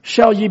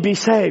shall ye be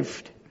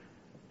saved.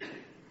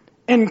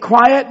 In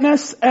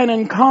quietness and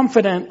in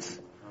confidence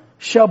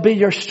shall be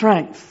your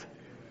strength.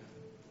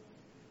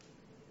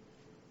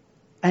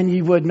 And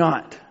ye would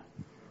not.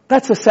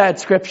 That's a sad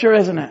scripture,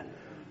 isn't it?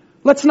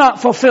 Let's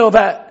not fulfill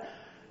that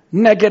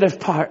negative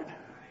part.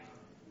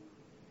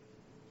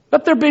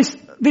 Let there be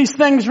these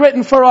things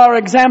written for our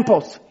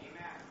examples.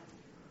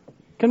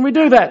 Can we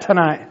do that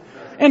tonight?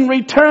 In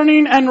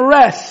returning and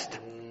rest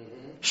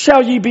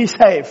shall ye be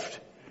saved.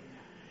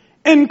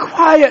 In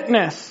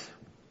quietness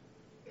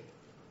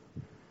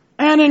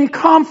and in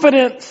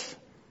confidence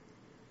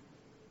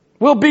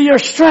will be your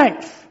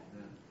strength.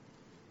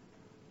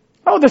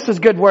 Oh, this is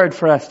good word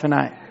for us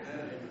tonight.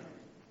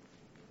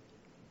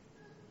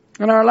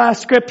 And our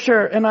last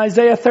scripture in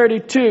Isaiah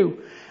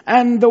 32,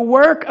 and the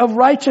work of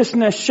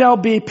righteousness shall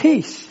be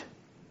peace.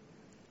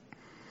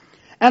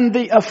 And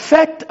the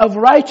effect of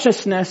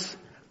righteousness,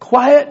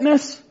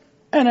 quietness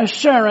and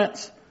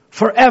assurance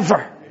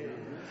forever.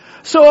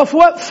 So if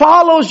what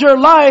follows your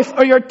life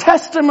or your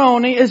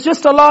testimony is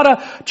just a lot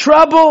of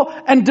trouble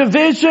and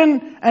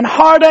division and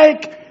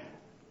heartache,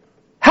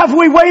 have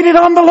we waited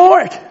on the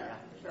Lord?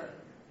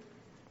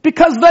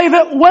 Because they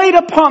that wait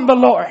upon the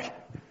Lord.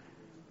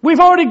 We've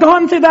already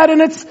gone through that and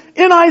it's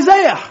in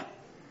Isaiah.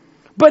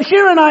 But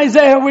here in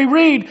Isaiah we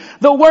read,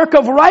 the work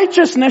of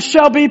righteousness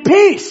shall be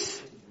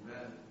peace.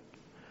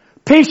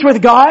 Peace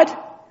with God.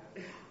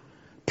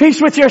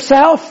 Peace with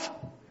yourself.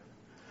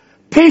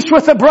 Peace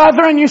with a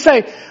brother. And you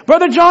say,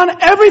 Brother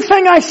John,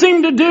 everything I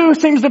seem to do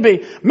seems to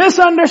be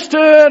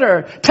misunderstood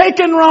or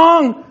taken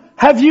wrong.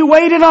 Have you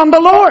waited on the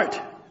Lord?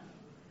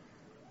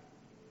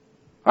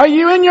 Are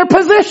you in your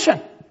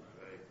position?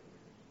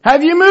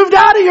 Have you moved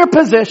out of your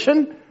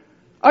position?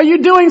 Are you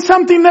doing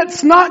something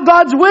that's not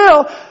God's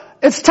will?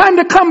 It's time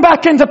to come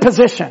back into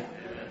position.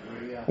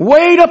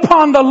 Wait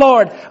upon the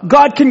Lord.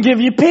 God can give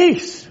you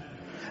peace.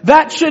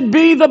 That should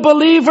be the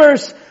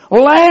believer's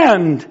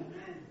land.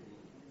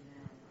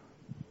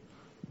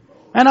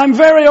 And I'm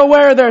very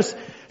aware there's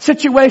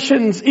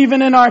situations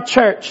even in our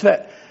church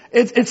that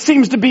it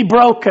seems to be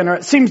broken or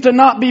it seems to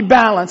not be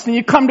balanced. And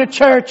you come to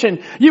church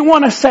and you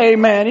want to say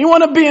amen. You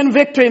want to be in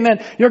victory, and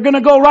then you're going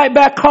to go right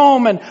back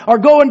home or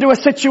go into a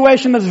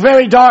situation that's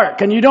very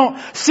dark and you don't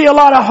see a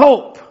lot of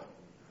hope.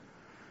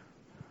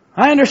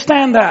 I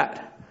understand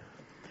that.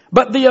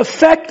 But the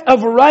effect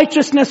of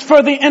righteousness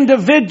for the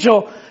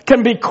individual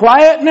can be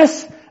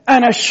quietness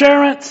and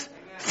assurance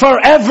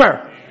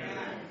forever.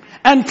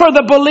 And for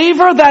the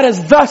believer, that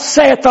is thus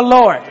saith the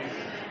Lord.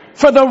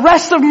 For the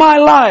rest of my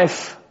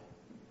life,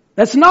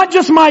 that's not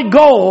just my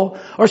goal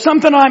or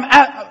something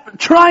I'm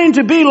trying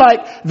to be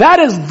like. That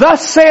is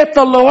thus saith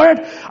the Lord.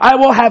 I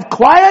will have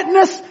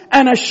quietness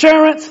and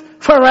assurance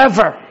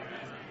forever.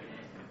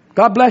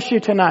 God bless you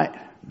tonight.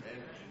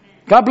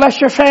 God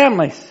bless your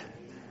families.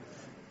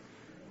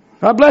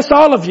 God bless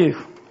all of you.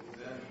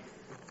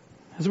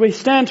 as we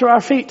stand to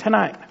our feet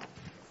tonight.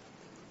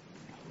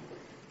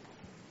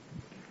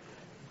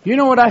 You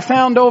know what I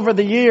found over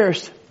the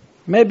years?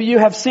 Maybe you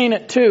have seen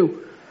it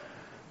too.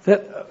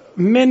 That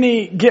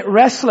many get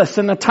restless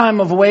in the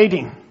time of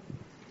waiting.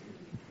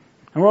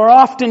 And we're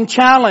often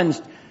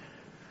challenged.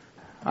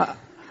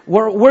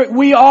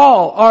 We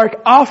all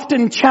are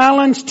often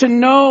challenged to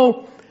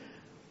know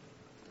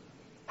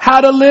how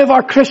to live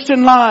our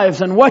Christian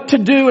lives and what to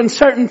do in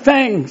certain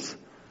things.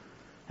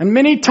 And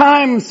many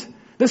times,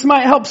 this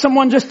might help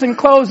someone just in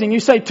closing. You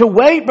say, to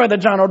wait, Brother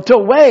John, or to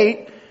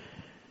wait,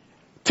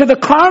 to the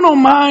carnal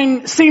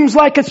mind seems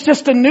like it's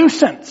just a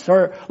nuisance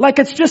or like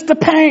it's just a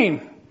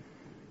pain.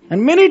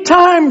 And many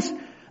times,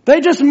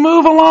 they just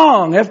move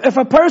along. If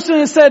a person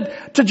is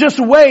said to just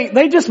wait,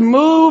 they just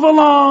move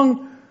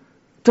along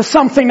to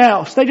something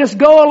else. They just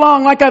go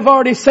along, like I've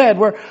already said,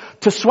 where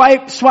to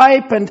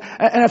swipe, and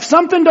if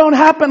something don't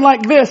happen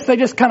like this, they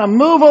just kind of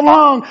move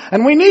along.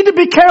 And we need to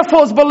be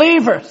careful as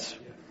believers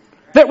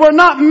that we're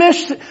not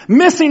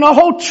missing a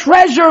whole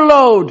treasure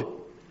load,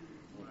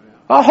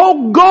 a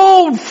whole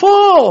gold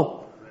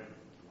full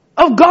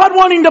of God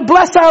wanting to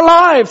bless our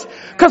lives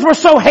because we're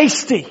so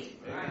hasty.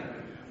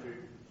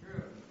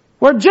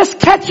 We're just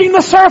catching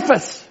the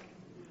surface.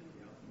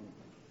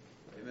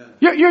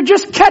 You're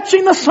just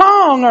catching the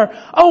song or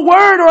a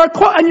word or a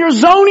quote and you're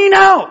zoning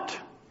out.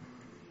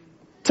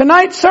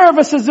 Tonight's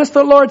service is just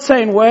the Lord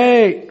saying,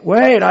 wait,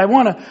 I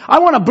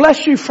want to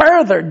bless you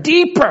further,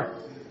 deeper.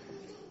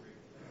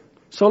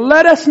 So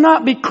let us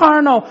not be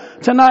carnal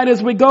tonight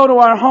as we go to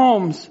our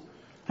homes.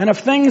 And if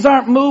things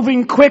aren't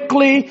moving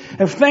quickly,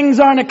 if things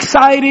aren't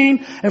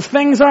exciting, if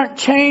things aren't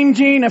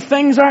changing, if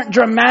things aren't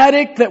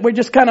dramatic, that we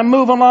just kind of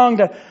move along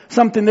to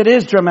something that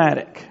is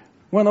dramatic.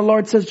 When the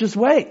Lord says, just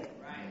wait.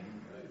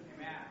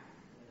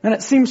 And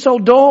it seems so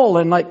dull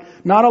and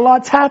like not a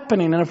lot's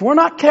happening. And if we're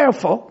not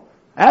careful,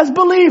 as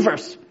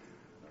believers,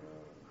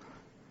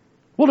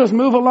 we'll just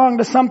move along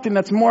to something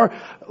that's more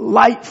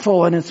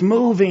lightful and it's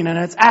moving and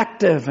it's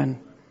active. And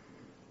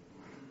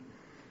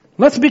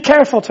let's be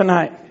careful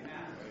tonight.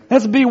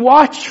 Let's be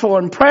watchful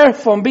and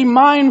prayerful and be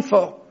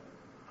mindful.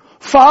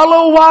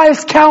 Follow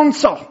wise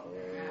counsel.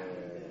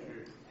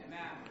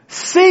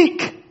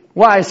 Seek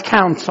wise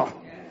counsel.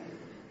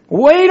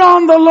 Wait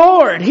on the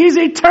Lord. He's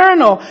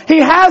eternal. He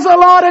has a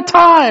lot of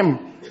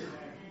time.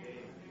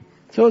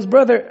 So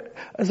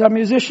as our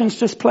musicians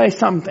just play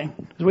something,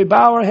 as we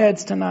bow our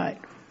heads tonight,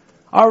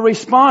 our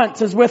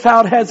response is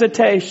without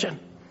hesitation.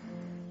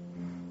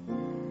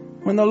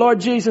 When the Lord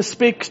Jesus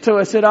speaks to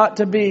us, it ought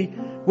to be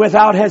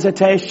without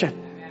hesitation.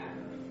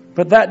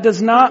 But that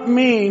does not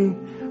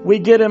mean we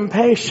get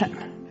impatient.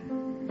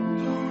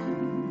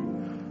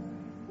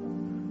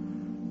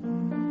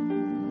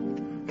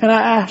 Can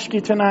I ask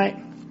you tonight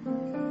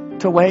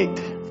to wait?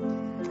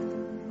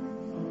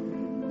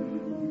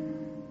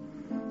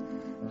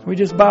 We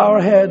just bow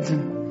our heads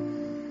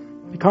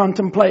and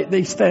contemplate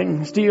these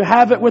things. Do you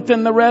have it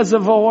within the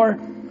reservoir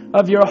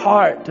of your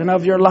heart and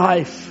of your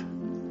life?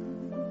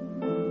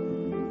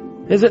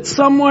 Is it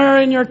somewhere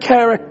in your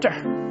character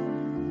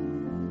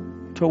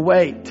to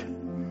wait?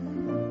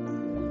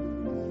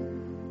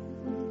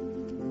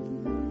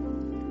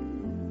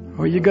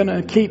 Or are you going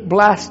to keep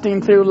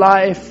blasting through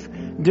life,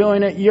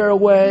 doing it your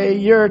way,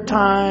 your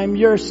time,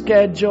 your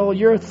schedule,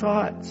 your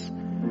thoughts,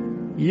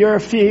 your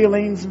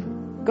feelings?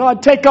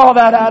 God, take all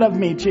that out of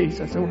me,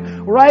 Jesus.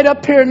 Right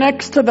up here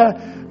next to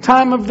the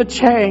time of the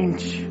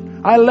change,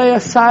 I lay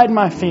aside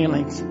my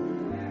feelings.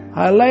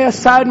 I lay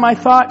aside my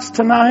thoughts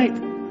tonight,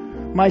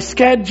 my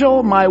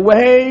schedule, my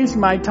ways,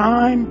 my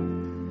time.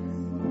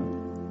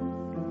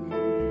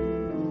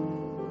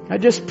 I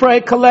just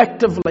pray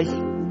collectively,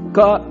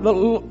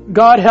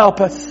 God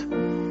help us.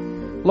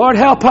 Lord,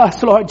 help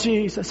us, Lord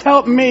Jesus.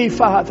 Help me,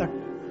 Father.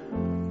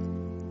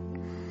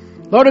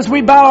 Lord, as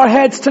we bow our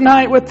heads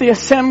tonight with the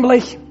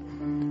assembly,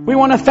 we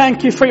want to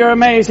thank you for your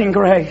amazing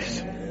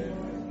grace.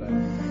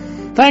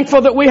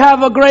 Thankful that we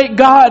have a great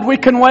God we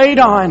can wait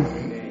on.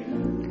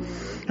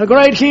 A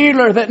great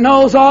healer that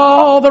knows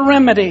all the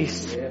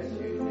remedies.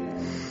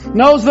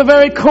 Knows the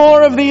very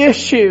core of the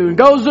issue.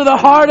 Goes to the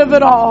heart of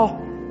it all.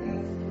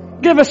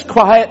 Give us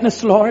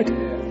quietness, Lord.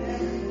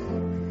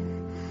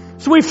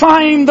 So we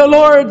find the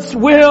Lord's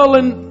will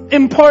in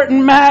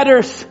important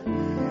matters.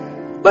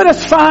 Let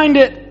us find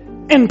it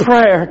in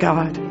prayer,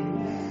 God.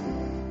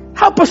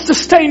 Help us to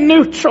stay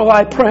neutral,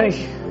 I pray.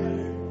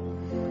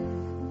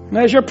 And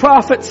as your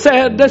prophet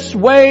said, just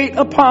wait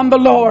upon the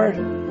Lord.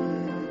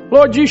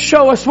 Lord, you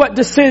show us what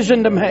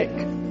decision to make.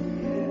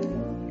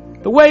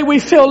 The way we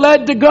feel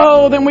led to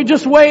go, then we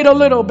just wait a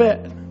little bit.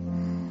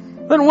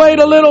 Then wait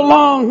a little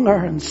longer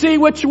and see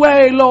which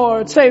way,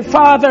 Lord. Say,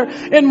 Father,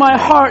 in my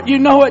heart, you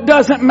know it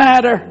doesn't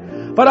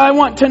matter, but I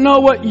want to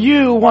know what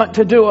you want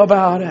to do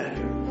about it.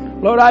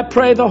 Lord, I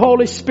pray the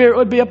Holy Spirit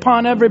would be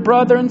upon every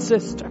brother and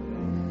sister.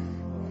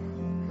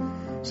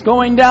 It's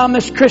going down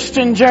this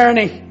Christian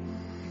journey.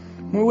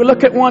 When we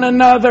look at one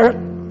another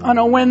on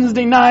a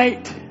Wednesday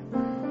night,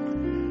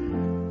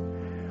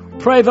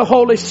 pray the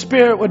Holy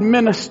Spirit would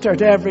minister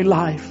to every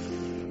life.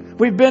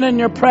 We've been in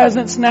your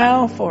presence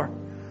now for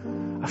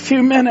a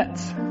few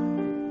minutes.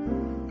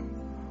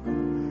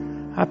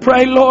 I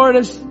pray, Lord,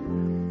 as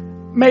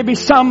maybe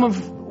some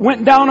have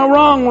went down a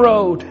wrong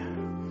road.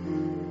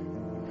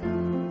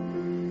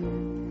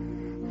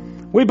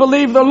 We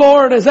believe the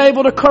Lord is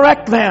able to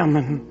correct them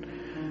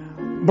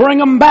and bring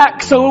them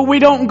back so we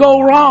don't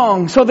go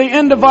wrong. So the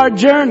end of our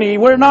journey,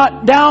 we're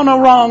not down a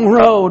wrong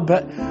road,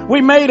 but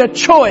we made a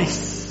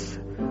choice.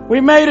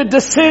 We made a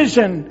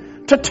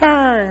decision to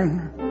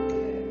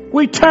turn.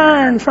 We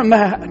turn from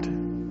that.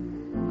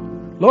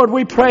 Lord,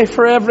 we pray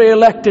for every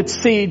elected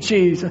seed,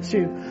 Jesus.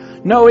 You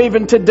know,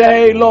 even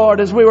today, Lord,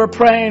 as we were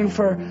praying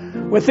for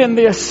within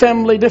the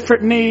assembly,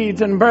 different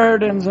needs and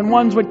burdens, and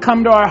ones would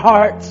come to our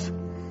hearts.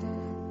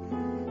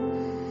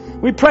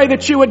 We pray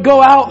that you would go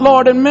out,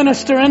 Lord, and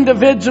minister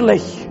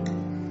individually.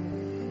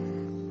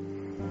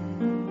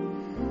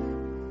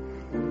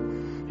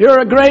 You're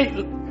a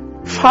great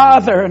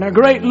Father and a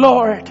great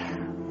Lord.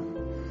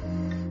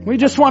 We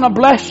just want to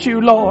bless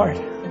you,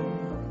 Lord.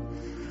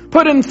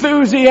 Put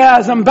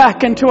enthusiasm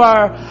back into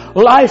our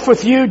life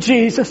with you,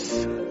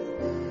 Jesus.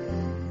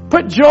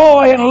 Put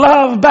joy and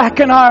love back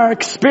in our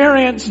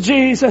experience,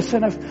 Jesus.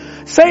 And if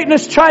Satan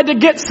has tried to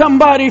get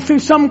somebody through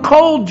some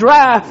cold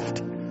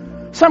draft,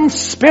 some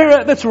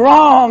spirit that's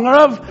wrong or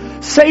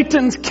of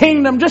Satan's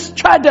kingdom, just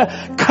tried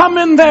to come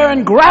in there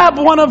and grab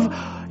one of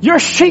your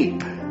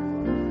sheep,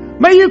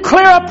 may you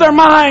clear up their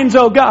minds,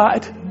 oh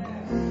God.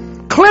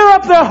 Clear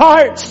up their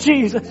hearts,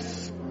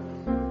 Jesus.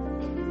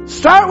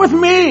 Start with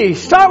me.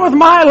 Start with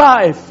my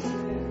life.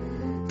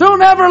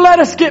 Don't ever let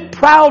us get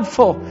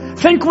proudful.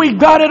 Think we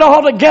got it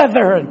all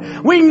together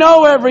and we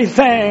know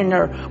everything,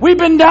 or we've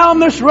been down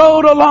this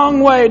road a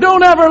long way.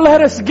 Don't ever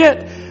let us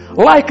get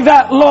like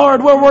that,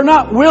 Lord, where we're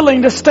not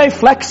willing to stay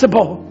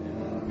flexible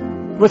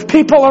with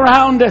people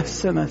around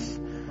us and this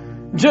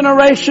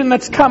generation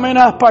that's coming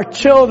up, our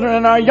children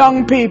and our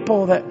young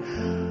people, that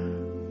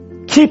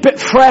keep it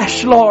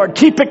fresh, Lord.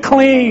 Keep it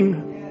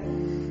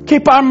clean.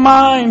 Keep our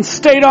minds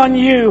stayed on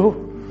you.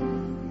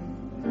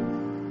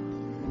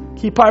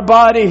 Keep our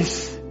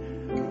bodies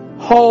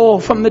whole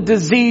from the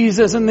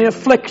diseases and the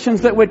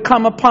afflictions that would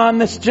come upon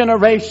this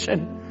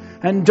generation.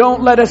 And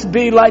don't let us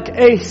be like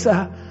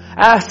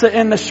Asa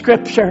in the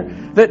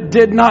scripture that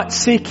did not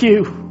seek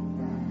you,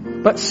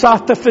 but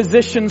sought the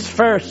physicians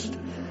first.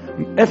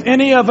 If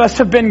any of us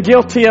have been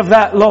guilty of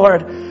that,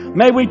 Lord,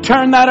 may we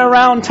turn that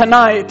around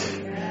tonight.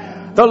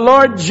 The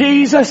Lord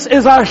Jesus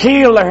is our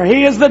healer.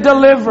 He is the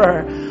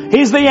deliverer.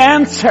 He's the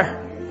answer.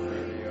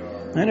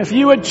 And if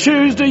you would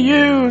choose to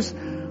use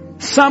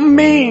some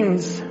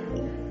means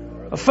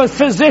of a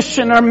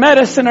physician or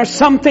medicine or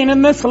something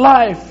in this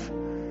life,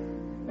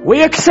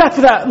 we accept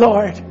that,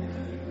 Lord.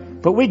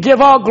 But we give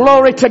all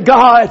glory to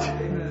God.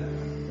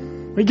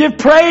 We give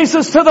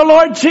praises to the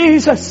Lord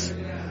Jesus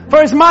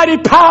for His mighty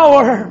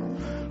power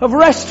of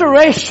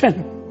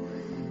restoration.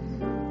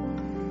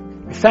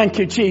 We thank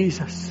you,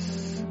 Jesus.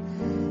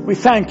 We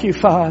thank you,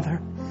 Father.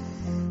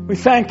 We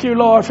thank you,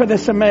 Lord, for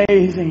this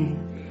amazing.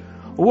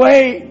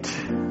 Wait,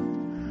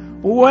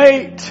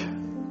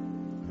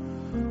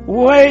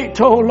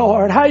 oh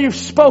Lord, how you've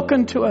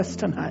spoken to us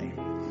tonight.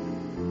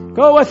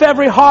 Go with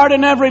every heart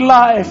and every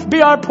life.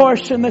 Be our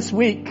portion this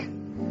week.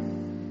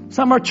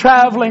 Some are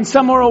traveling,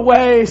 some are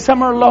away,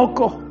 some are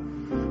local,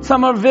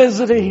 some are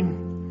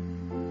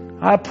visiting.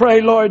 I pray,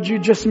 Lord, you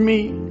just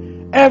meet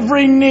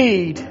every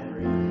need,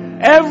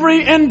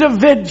 every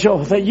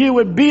individual, that you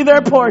would be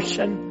their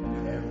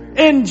portion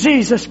in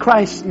Jesus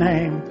Christ's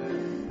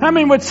name. How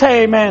many would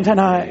say amen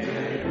tonight?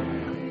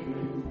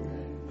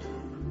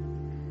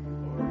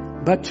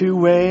 But to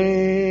wait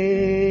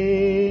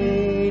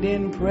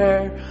in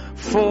prayer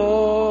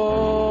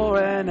for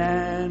an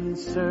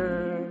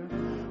answer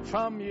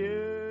from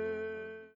you.